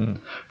 Mm.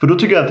 För då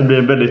tycker jag att det blir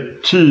en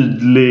väldigt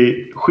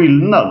tydlig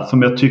skillnad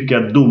som jag tycker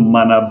att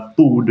domarna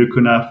borde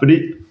kunna, för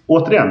det,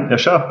 återigen, jag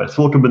köper,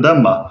 svårt att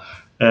bedöma,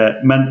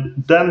 men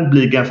den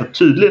blir ganska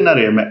tydlig när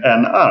det är med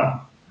en arm.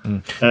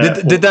 Mm.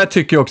 Det där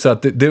tycker jag också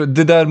att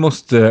det där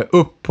måste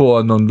upp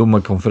på någon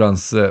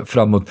domarkonferens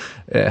framåt,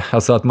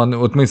 alltså att man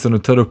åtminstone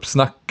tar upp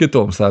snacket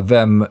om så här,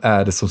 vem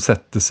är det som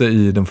sätter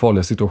sig i den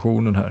farliga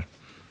situationen här.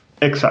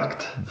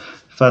 Exakt.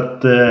 För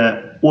att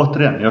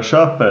återigen, jag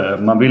köper,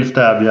 man vill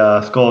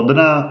stävja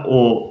skadorna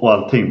och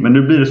allting. Men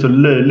nu blir det så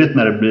löjligt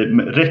när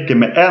det räcker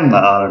med en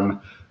arm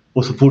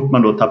och så fort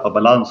man då tappar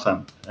balansen.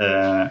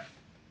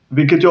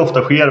 Vilket ju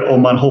ofta sker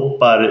om man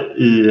hoppar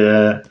i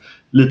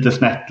lite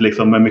snett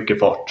liksom med mycket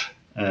fart.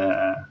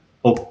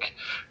 Och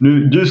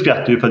nu, du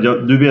skrattar ju för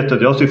att du vet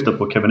att jag syftar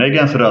på Kevin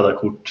Eggans röda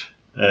kort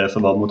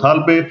som var mot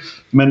Hallby.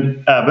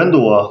 Men även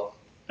då...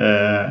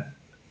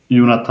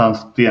 Jonathan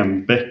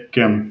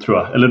Stenbäcken tror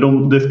jag.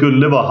 Eller det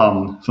skulle vara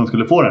han som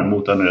skulle få den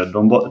mot den.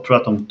 Tror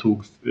att de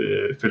tog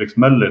Felix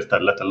Möller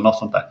istället eller något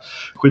sånt där.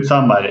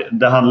 Skitsamma.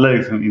 Det handlar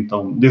liksom inte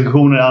om,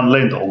 diskussionen handlar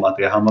inte om att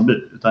det är Hammarby.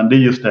 Utan det är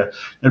just det.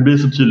 Det blir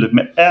så tydligt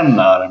med en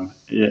arm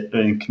i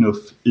en knuff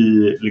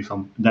i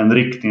liksom den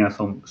riktningen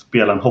som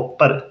spelaren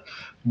hoppar.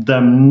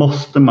 Den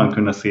måste man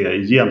kunna se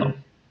igenom.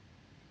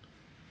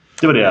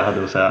 Det var det jag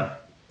hade att säga.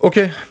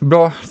 Okej,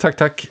 bra.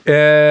 Tack.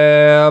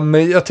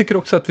 Men jag tycker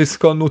också att vi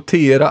ska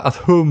notera att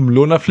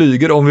humlorna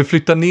flyger. Om vi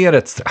flyttar ner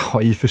ett...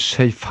 i och för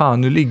sig,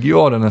 fan, nu ligger ju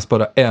Aranäs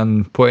bara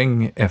 1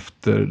 poäng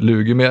efter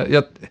Lugi. Men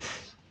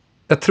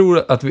jag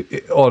tror att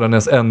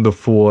Aranäs ändå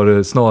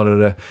får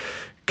snarare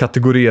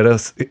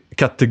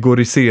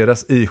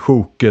kategoriseras i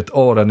sjoket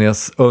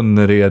Aranäs,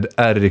 Önnered,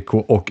 RIK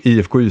och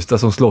IFK Ystad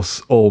som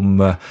slåss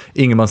om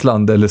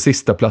Ingenmansland eller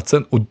sista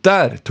platsen. Och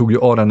där tog ju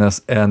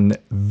Aranäs en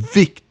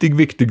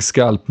viktig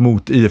skalp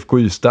mot IFK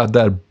Ystad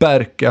där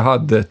Berka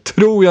hade,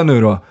 tror jag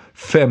nu då,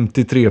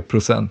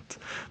 53%.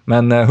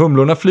 Men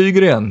humlorna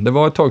flyger igen. Det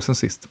var ett tag sedan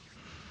sist.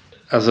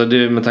 Alltså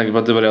med tanke på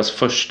att det var deras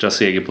första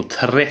seger på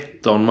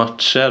 13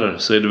 matcher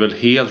så är det väl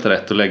helt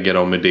rätt att lägga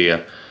dem i det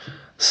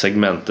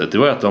segmentet. Det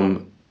var ju att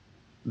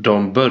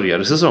de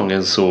började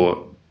säsongen så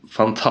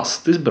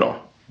fantastiskt bra.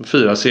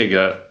 4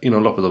 segrar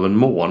inom loppet av en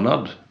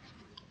månad.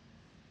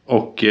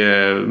 Och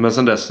men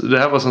sen dess, det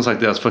här var som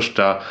sagt deras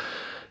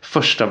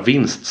första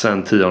vinst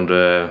sedan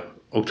 10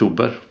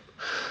 oktober.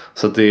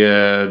 Så att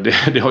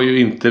det har ju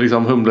inte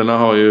liksom, humlorna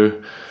har ju,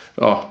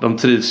 ja, de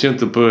trivs ju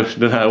inte på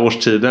den här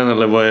årstiden,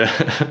 eller vad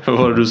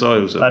var det du sa,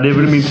 Josef? Ja, det är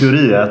väl min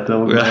teori att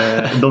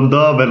de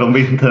dör väl om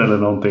vintern eller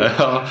någonting.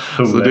 Ja,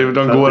 så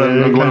de går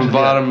en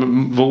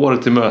varm vår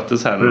till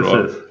mötes här nu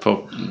då.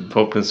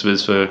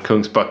 Förhoppningsvis för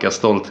Kungsbackas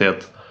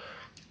stolthet.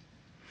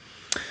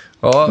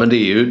 Ja. Men det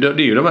är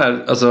ju de här,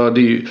 alltså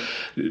det är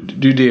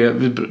ju det,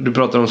 du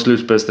pratar om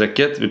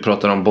slutspelsträcket, vi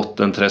pratar om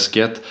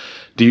bottenträsket.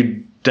 Det är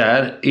ju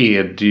där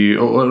är det ju,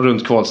 och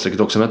runt kvalstrecket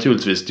också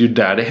naturligtvis, det är ju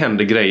där det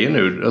händer grejer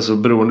nu. Alltså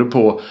beroende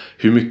på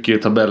hur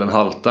mycket tabellen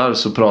haltar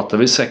så pratar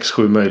vi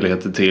 6-7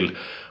 möjligheter till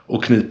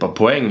att knipa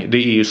poäng. Det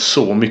är ju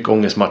så mycket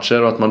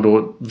ångestmatcher, och att man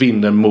då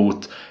vinner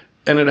mot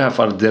en i det här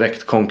fallet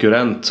direkt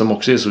konkurrent som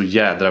också är så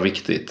jädra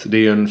viktigt. Det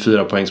är ju en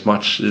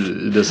 4-poängsmatch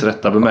i dess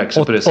rätta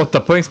bemärkelse.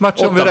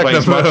 8-poängsmatch om vi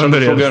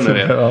räknar med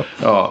det.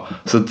 Ja,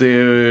 så det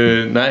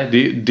är, nej,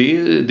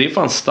 det är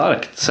fan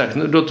starkt.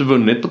 Säkert att du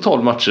vunnit på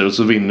 12 matcher och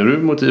så vinner du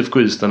mot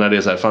IFK Ystad när det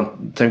är så här, fan,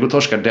 tänk att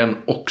torska den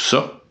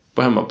också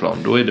på hemmaplan.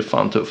 Då är det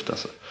fan tufft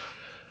alltså.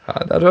 Ja,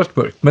 det hade varit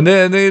mörkt. Men det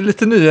är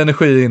lite ny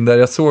energi in där.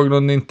 Jag såg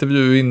någon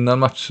intervju innan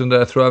matchen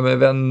där, tror jag, med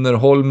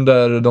Wennerholm,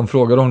 där de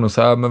frågade honom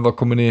så här, men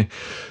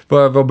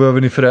vad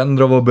behöver ni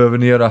förändra och vad behöver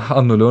ni göra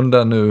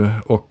annorlunda nu?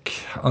 Och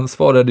han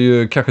svarade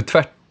ju kanske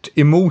tvärt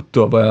emot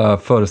då vad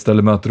jag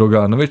föreställer mig att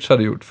Roganovic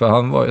hade gjort. För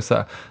han var ju så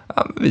här,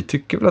 ja, men vi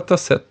tycker väl att det har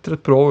sett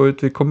rätt bra ut.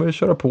 Vi kommer ju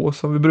köra på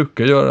som vi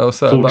brukar göra. Och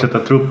så här, fortsätta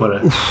tro på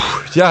det.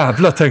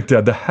 Jävlar, tänkte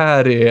jag. Det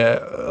här är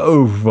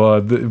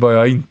vad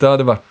jag inte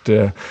hade varit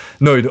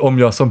nöjd om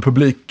jag som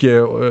publik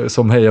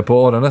som hejar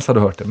på Aranäs hade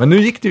hört det. Men nu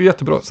gick det ju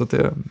jättebra. Så att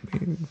det...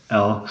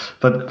 Ja,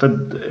 för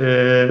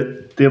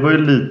det var ju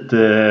lite...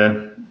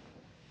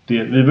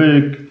 vi var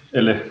ju...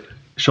 Eller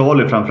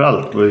Charlie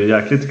framförallt var ju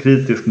jäkligt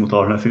kritisk mot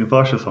Aranäs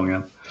inför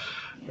säsongen.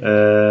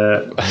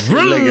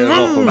 Lägger den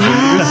apan.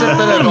 Du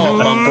sätter den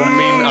apan på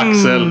min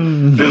axel.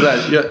 Det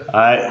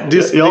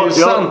är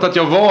sant att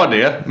jag var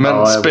det,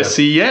 men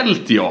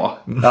speciellt jag.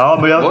 Ja,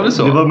 men var det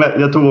så?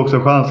 Jag tog också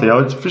chansen.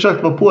 Jag har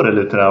försökt vara på det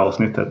lite i det här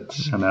avsnittet,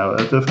 känner jag.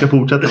 Att jag ska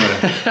fortsätta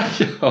med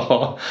det.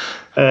 Ja.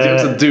 Det är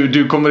också,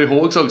 du kommer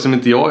ihåg saker som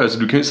inte jag gör, så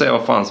du kan ju säga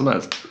vad fan som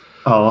helst.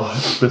 Ja,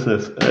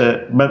 precis.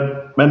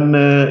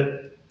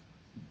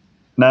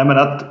 Nej, men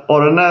att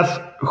Aranäs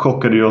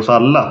chockade ju oss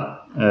alla.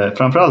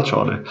 Framförallt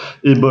Charlie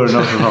i början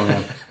av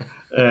säsongen.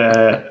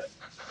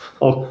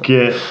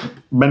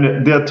 Men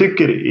det jag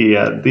tycker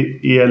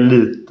är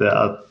lite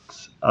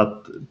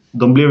att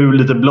de blev ju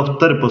lite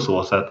blottade på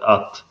så sätt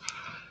att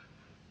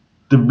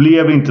det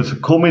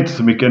kom inte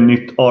så mycket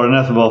nytt.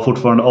 Aranäs var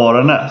fortfarande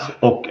Aranäs,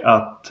 och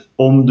att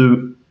om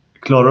du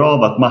klarar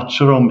av att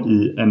matcha dem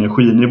i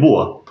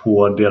energinivå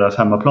på deras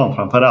hemmaplan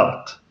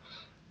framförallt,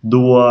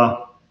 då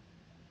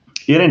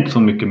är det inte så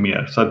mycket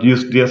mer. Så att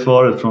just det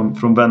svaret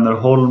från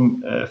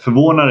Wennerholm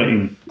förvånar det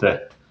inte.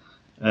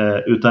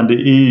 Utan det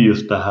är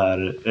just det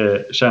här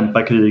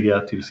kämpa, kriga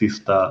till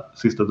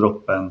sista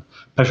droppen.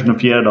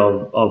 Personifierad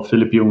av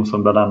Filip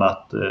Jonsson bland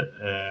annat.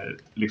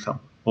 Liksom.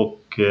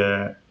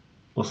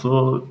 Och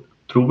så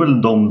tror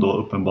väl de då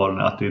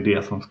uppenbarligen att det är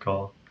det som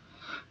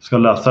ska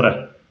lösa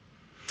det.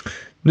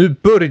 Nu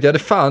började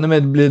fan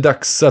med bli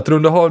dags att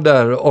runda av det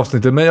här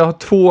avsnittet, men jag har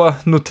 2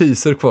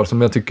 notiser kvar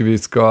som jag tycker vi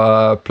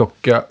ska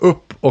plocka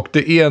upp. Och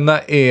det ena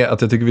är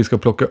att jag tycker vi ska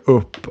plocka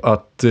upp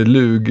att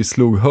Lug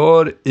slog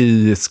Hör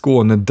i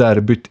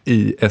Skåne-derbyt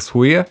i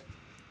SHE.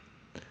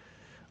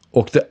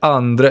 Och det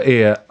andra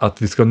är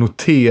att vi ska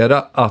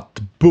notera att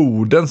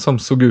Boden, som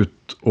såg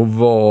ut att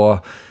vara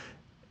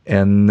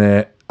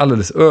en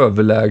alldeles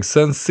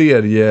överlägsen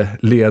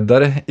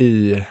serieledare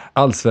i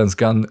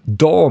Allsvenskan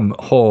dam,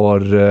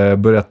 har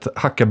börjat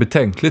hacka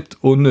betänkligt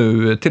och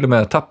nu till och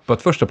med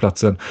tappat första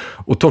platsen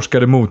och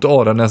torskade mot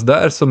Aranäs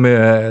där, som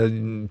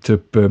är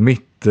typ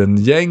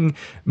mittengäng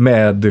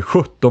med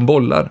 17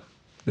 bollar.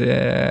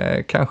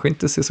 Det kanske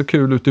inte ser så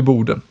kul ut i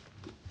Boden.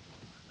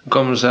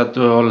 Kommer det sig att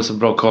du håller så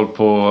bra koll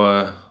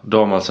på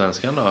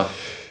damallsvenskan då?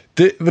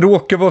 Det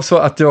råkar vara så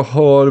att jag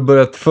har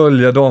börjat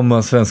följa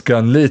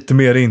damallsvenskan lite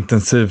mer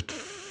intensivt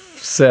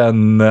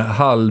sen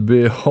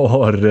Hallby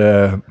har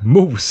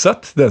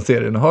mosat den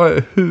serien.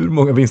 Har hur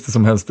många vinster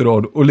som helst i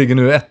rad och ligger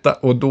nu 1,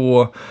 och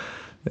då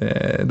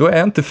är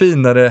jag inte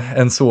finare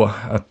än så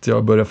att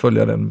jag börjar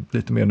följa den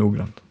lite mer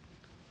noggrant.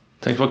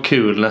 Tänk vad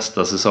kul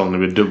nästa säsong när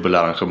det blir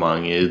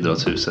dubbelarrangemang i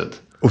idrottshuset.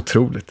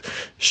 Otroligt.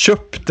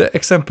 Köpte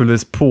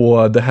exempelvis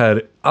på det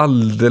här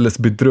alldeles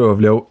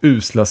bedrövliga och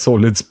usla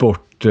Solid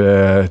Sport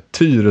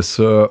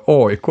Tyresö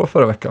AIK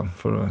förra veckan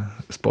för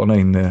att spana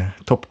in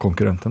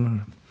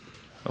toppkonkurrenten.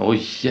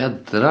 Oj,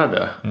 jädrar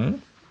det.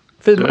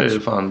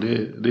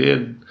 Det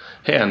är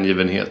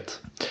hängivenhet.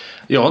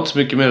 Jag har inte så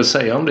mycket mer att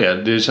säga om det.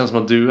 Det känns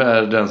som att du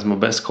är den som har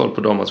bäst koll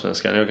på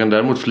damallsvenskan. Jag kan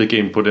däremot flika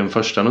in på den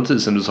första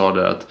notisen du sa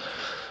där, att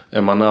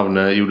Emma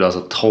Navne gjorde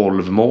alltså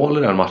 12 mål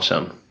i den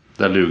matchen.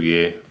 Där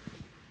Lugi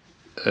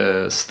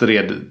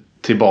stred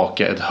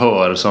tillbaka ett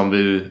Hör som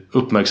vi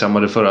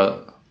uppmärksammade förra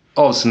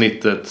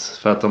avsnittet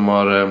för att de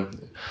har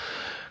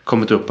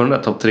kommit upp på den där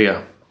topp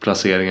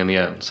 3-placeringen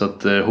igen. Så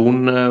att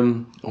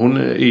hon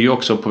är ju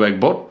också på väg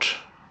bort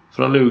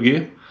från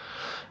Lugi.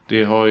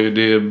 Det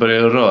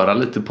börjar röra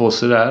lite på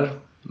sig där,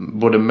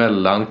 både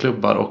mellan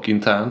klubbar och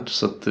internt,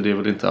 så att det är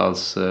väl inte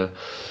alls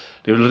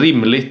det är väl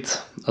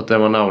rimligt att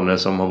Emma Naune,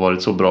 som har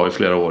varit så bra i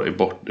flera år,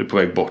 är på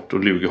väg bort.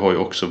 Och Lugi har ju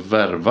också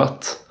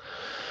värvat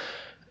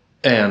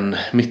en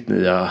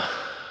mittnia.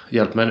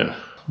 Hjälp mig nu.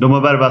 De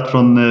har värvat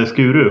från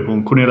Skuru,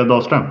 från Cornelia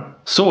Dahlström.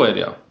 Så är det,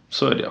 ja.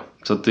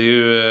 Så att det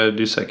är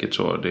ju säkert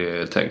så det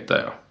är tänkt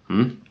där, ja.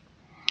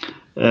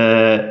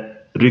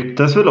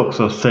 Ryktas väl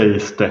också,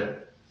 sägs det,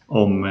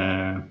 om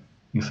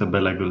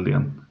Isabella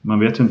Guldén. Man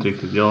vet ju inte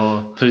riktigt.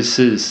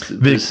 Precis.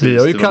 Vi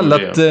har ju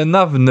kallat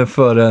Navne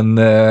för en,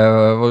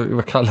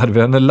 vad kallade vi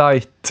en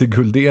light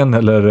Guldén,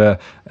 eller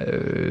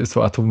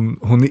så att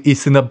hon i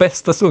sina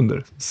bästa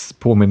stunder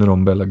påminner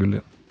om Bella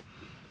Guldén.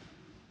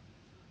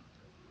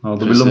 Ja,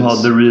 då vill de ha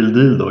the real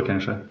deal då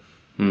kanske.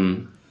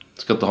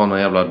 Ska inte ha någon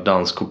jävla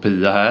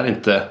danskopia här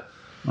inte.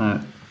 Nej.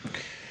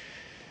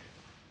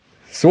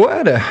 Så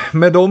är det.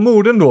 Med de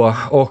orden då,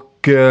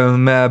 och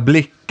med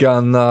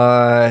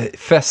blickarna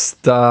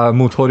fästa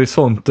mot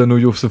horisonten och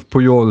Josef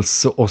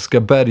Pujols och Oskar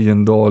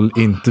Bergendahl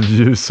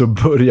intervju, så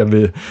börjar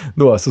vi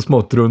då så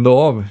smått runda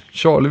av.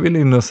 Charlie vill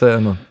in och säga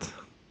något.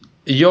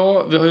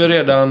 Ja, vi har ju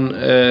redan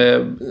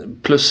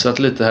plussat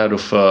lite här då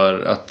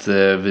för att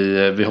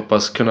vi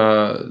hoppas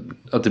kunna,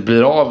 att det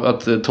blir av,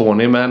 att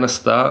Tony är med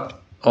nästa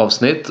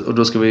avsnitt, och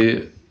då ska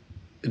vi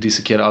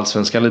dissekera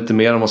Allsvenskan lite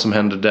mer om vad som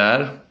händer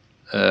där.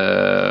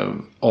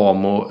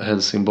 Amo,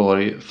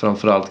 Helsingborg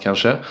framförallt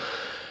kanske,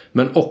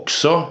 men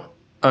också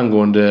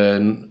angående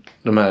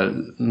de här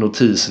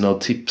notiserna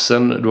och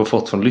tipsen du har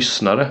fått från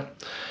lyssnare.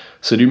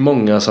 Så det är ju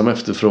många som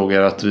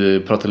efterfrågar att vi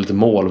pratar lite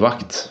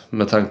målvakt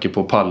med tanke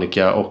på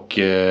Palicka och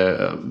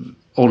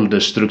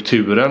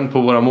åldersstrukturen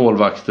på våra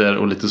målvakter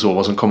och lite så,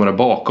 vad som kommer där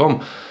bakom.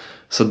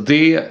 Så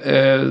det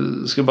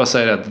ska jag bara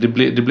säga att det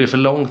blir för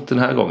långt den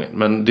här gången,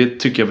 men det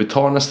tycker jag vi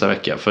tar nästa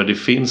vecka, för det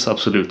finns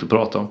absolut att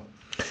prata om.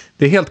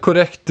 Det är helt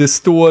korrekt, det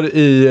står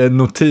i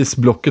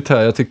notisblocket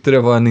här. Jag tyckte det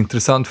var en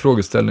intressant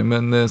frågeställning,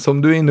 men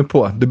som du är inne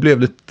på, det blev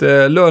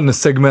lite,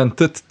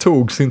 lönesegmentet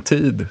tog sin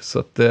tid. Så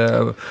att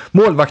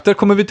målvakter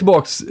kommer vi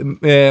tillbaks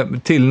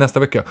till nästa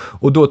vecka.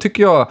 Och då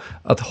tycker jag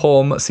att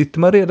sitter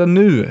man redan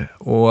nu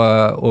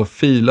och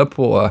filar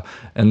på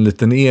en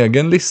liten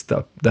egen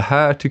lista. Det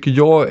här tycker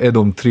jag är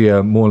de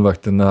 3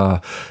 målvakterna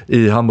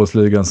i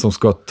handbollsligan som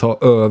ska ta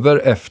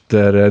över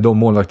efter de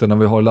målvakterna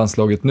vi har i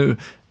landslaget nu.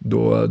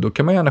 Då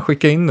kan man gärna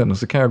skicka in den, och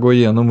så kan jag gå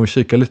igenom och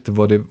kika lite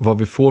vad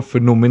vi får för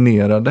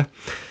nominerade.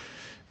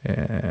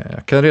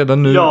 Jag kan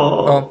redan nu...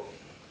 Ja,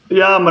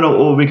 men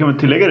och vi kan väl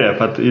tillägga det,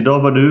 för att idag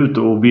var du ute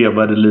och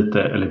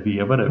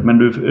vevade, men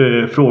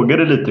du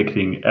frågade lite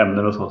kring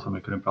ämnen och så som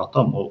vi kunde prata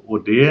om,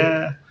 och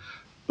det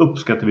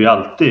uppskattar vi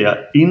alltid.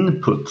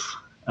 Inputs,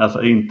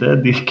 alltså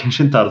det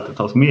kanske inte alltid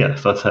tas med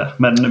så att säga,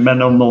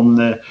 men om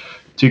någon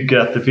tycker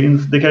att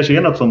det kanske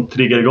är något som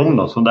triggar igång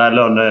något, som det här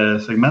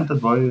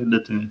lönesegmentet var ju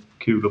lite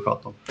kul att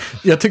prata om.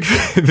 Jag tycker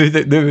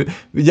det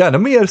gärna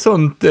mer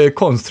sånt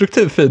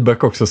konstruktiv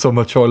feedback också, som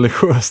att Charlie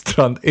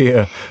Sjöstrand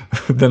är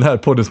den här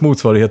poddens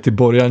motsvarighet till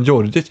Borjan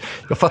Djordjic.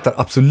 Jag fattar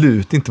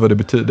absolut inte vad det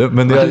betyder.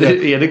 Men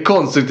är det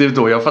konstruktivt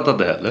då? Jag fattar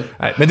inte heller.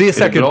 Nej, men det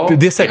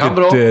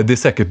är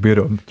säkert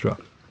beröm, tror jag.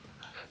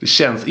 Det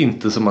känns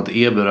inte som att det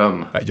är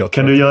beröm.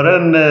 Kan du göra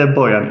en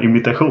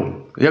Borjan-imitation?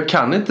 Jag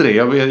kan inte det.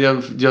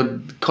 Jag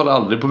kollar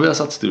aldrig på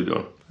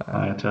Viasat-studion.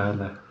 Nej, jag tror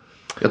heller.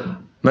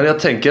 Men jag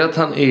tänker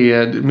att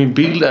min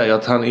bild är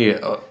att han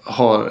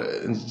har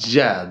en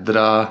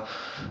jädra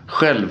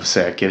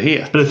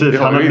självsäkerhet. Precis,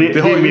 han har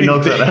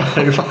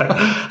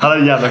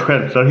en jävla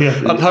självklarhet.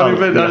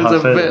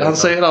 Han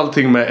säger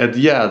allting med ett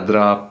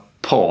jädra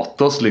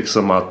patos,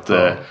 liksom att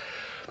det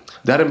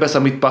här är den bästa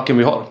mittbacken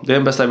vi har. Det är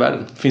den bästa i världen.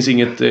 Finns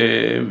inget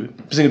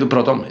att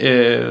prata om.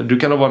 Du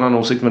kan ha en annan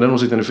åsikt, men den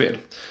åsikten är fel.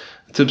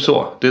 Typ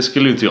så. Det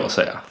skulle inte jag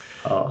säga.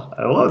 Ja,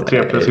 det var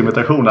 3+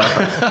 imitation där.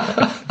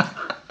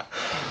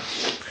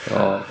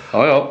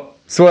 Ja.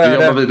 Så är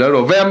vi jobbar vidare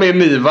då. Vem är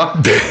Niva?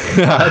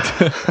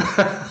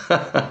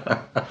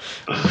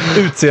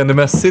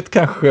 Utseendemässigt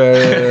kanske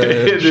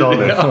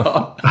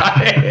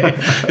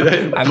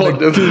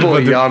Poddens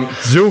Bojan.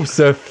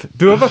 Josef,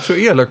 du har varit så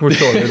elak mot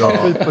Charlie idag.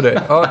 Skit på dig.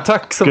 Ja,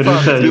 tack så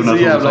fan. Du är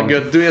så jävla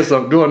gött.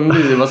 Du har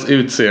Nivas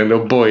utseende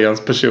och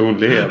Bojans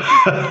personlighet.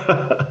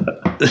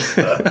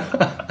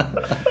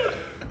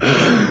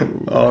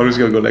 Ja, du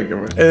ska gå och lägga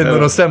mig. En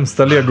av de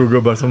sämsta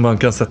legogubbar som man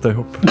kan sätta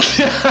ihop.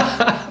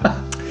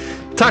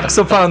 Tack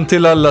så fan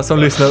till alla som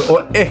lyssnar,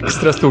 och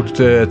extra stort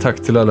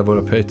tack till alla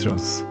våra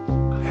patrons.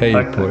 Hej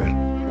tack, på er.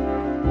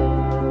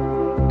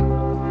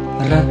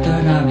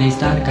 Rötterna blir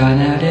starka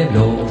när det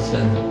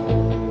blåser.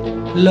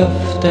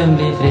 Luften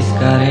blir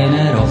friskare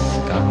när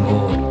åskan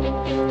går.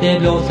 Det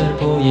blåser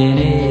på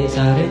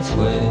Genesarets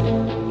sjö,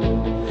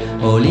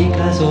 och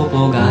likaså på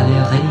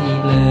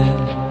Gallerivlö.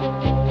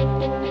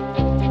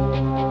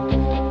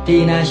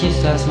 Dina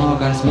kyssar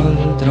smakar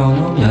smultron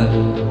och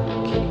mjölk.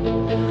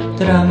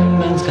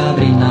 Drömmen ska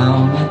brinna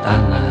om ett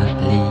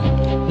annat liv.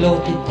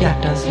 Låt ditt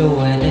hjärta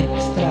slå ett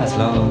extra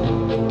slag.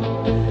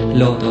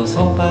 Låt oss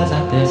hoppas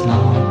att det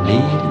snart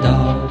blir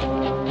dag.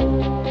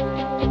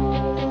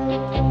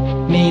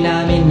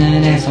 Mina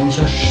minnen är som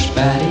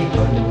körsbär i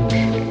punsch,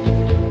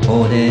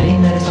 och det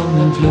rinner som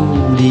en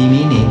flod i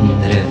min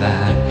inre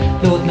värld.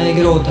 Låt mig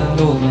gråta,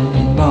 låt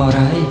mig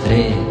vara i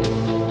fred,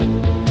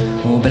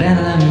 och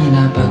bränna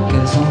mina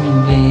böcker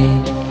som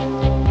ved.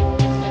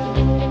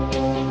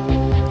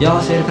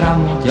 Jag ser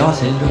framåt, jag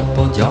ser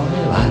uppåt, jag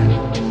är varm.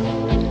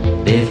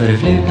 Det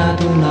förflutna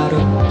tonar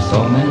upp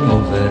som en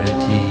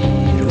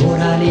overtyr.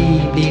 Våra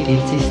liv blir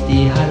till sist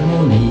i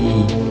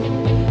harmoni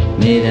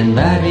med den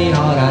värld vi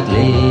har att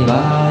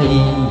leva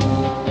i.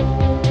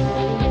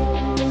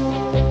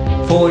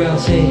 Får jag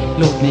se,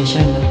 låt mig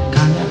känna,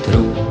 kan jag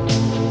tro.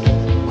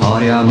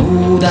 Har jag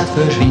mod att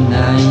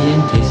försvinna i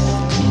en tyst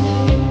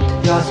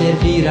minut. Jag ser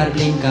fyrar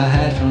blinka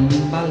här från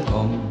min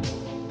balkong.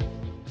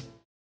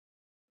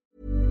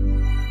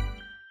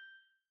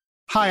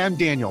 Hi, I'm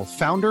Daniel,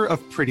 founder of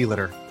Pretty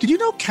Litter. Did you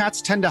know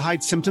cats tend to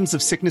hide symptoms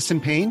of sickness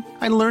and pain?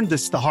 I learned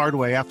this the hard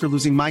way after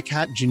losing my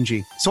cat,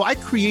 Gingy. So I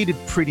created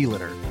Pretty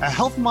Litter, a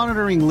health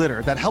monitoring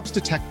litter that helps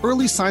detect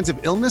early signs of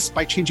illness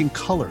by changing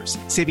colors,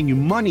 saving you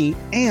money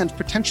and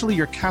potentially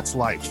your cat's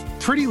life.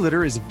 Pretty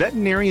Litter is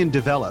veterinarian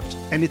developed,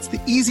 and it's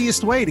the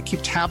easiest way to keep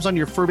tabs on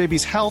your fur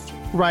baby's health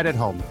right at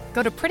home.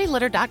 Go to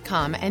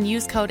prettylitter.com and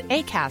use code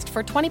ACAST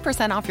for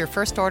 20% off your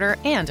first order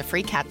and a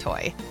free cat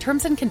toy.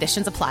 Terms and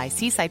conditions apply.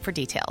 See site for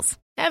details.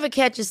 Ever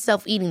catch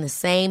yourself eating the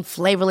same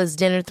flavorless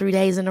dinner 3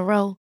 days in a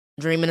row?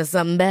 Dreaming of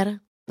something better?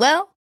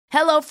 Well,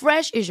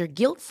 HelloFresh is your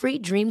guilt-free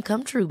dream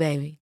come true,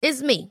 baby.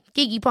 It's me,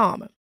 Keke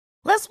Palmer.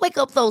 Let's wake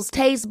up those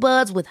taste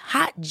buds with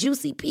hot,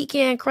 juicy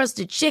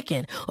pecan-crusted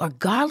chicken or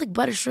garlic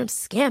butter shrimp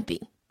scampi.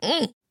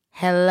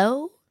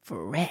 Hello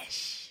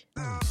Fresh.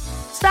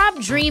 Stop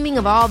dreaming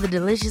of all the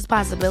delicious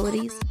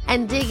possibilities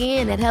and dig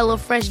in at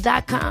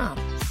HelloFresh.com.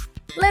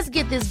 Let's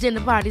get this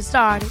dinner party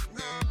started.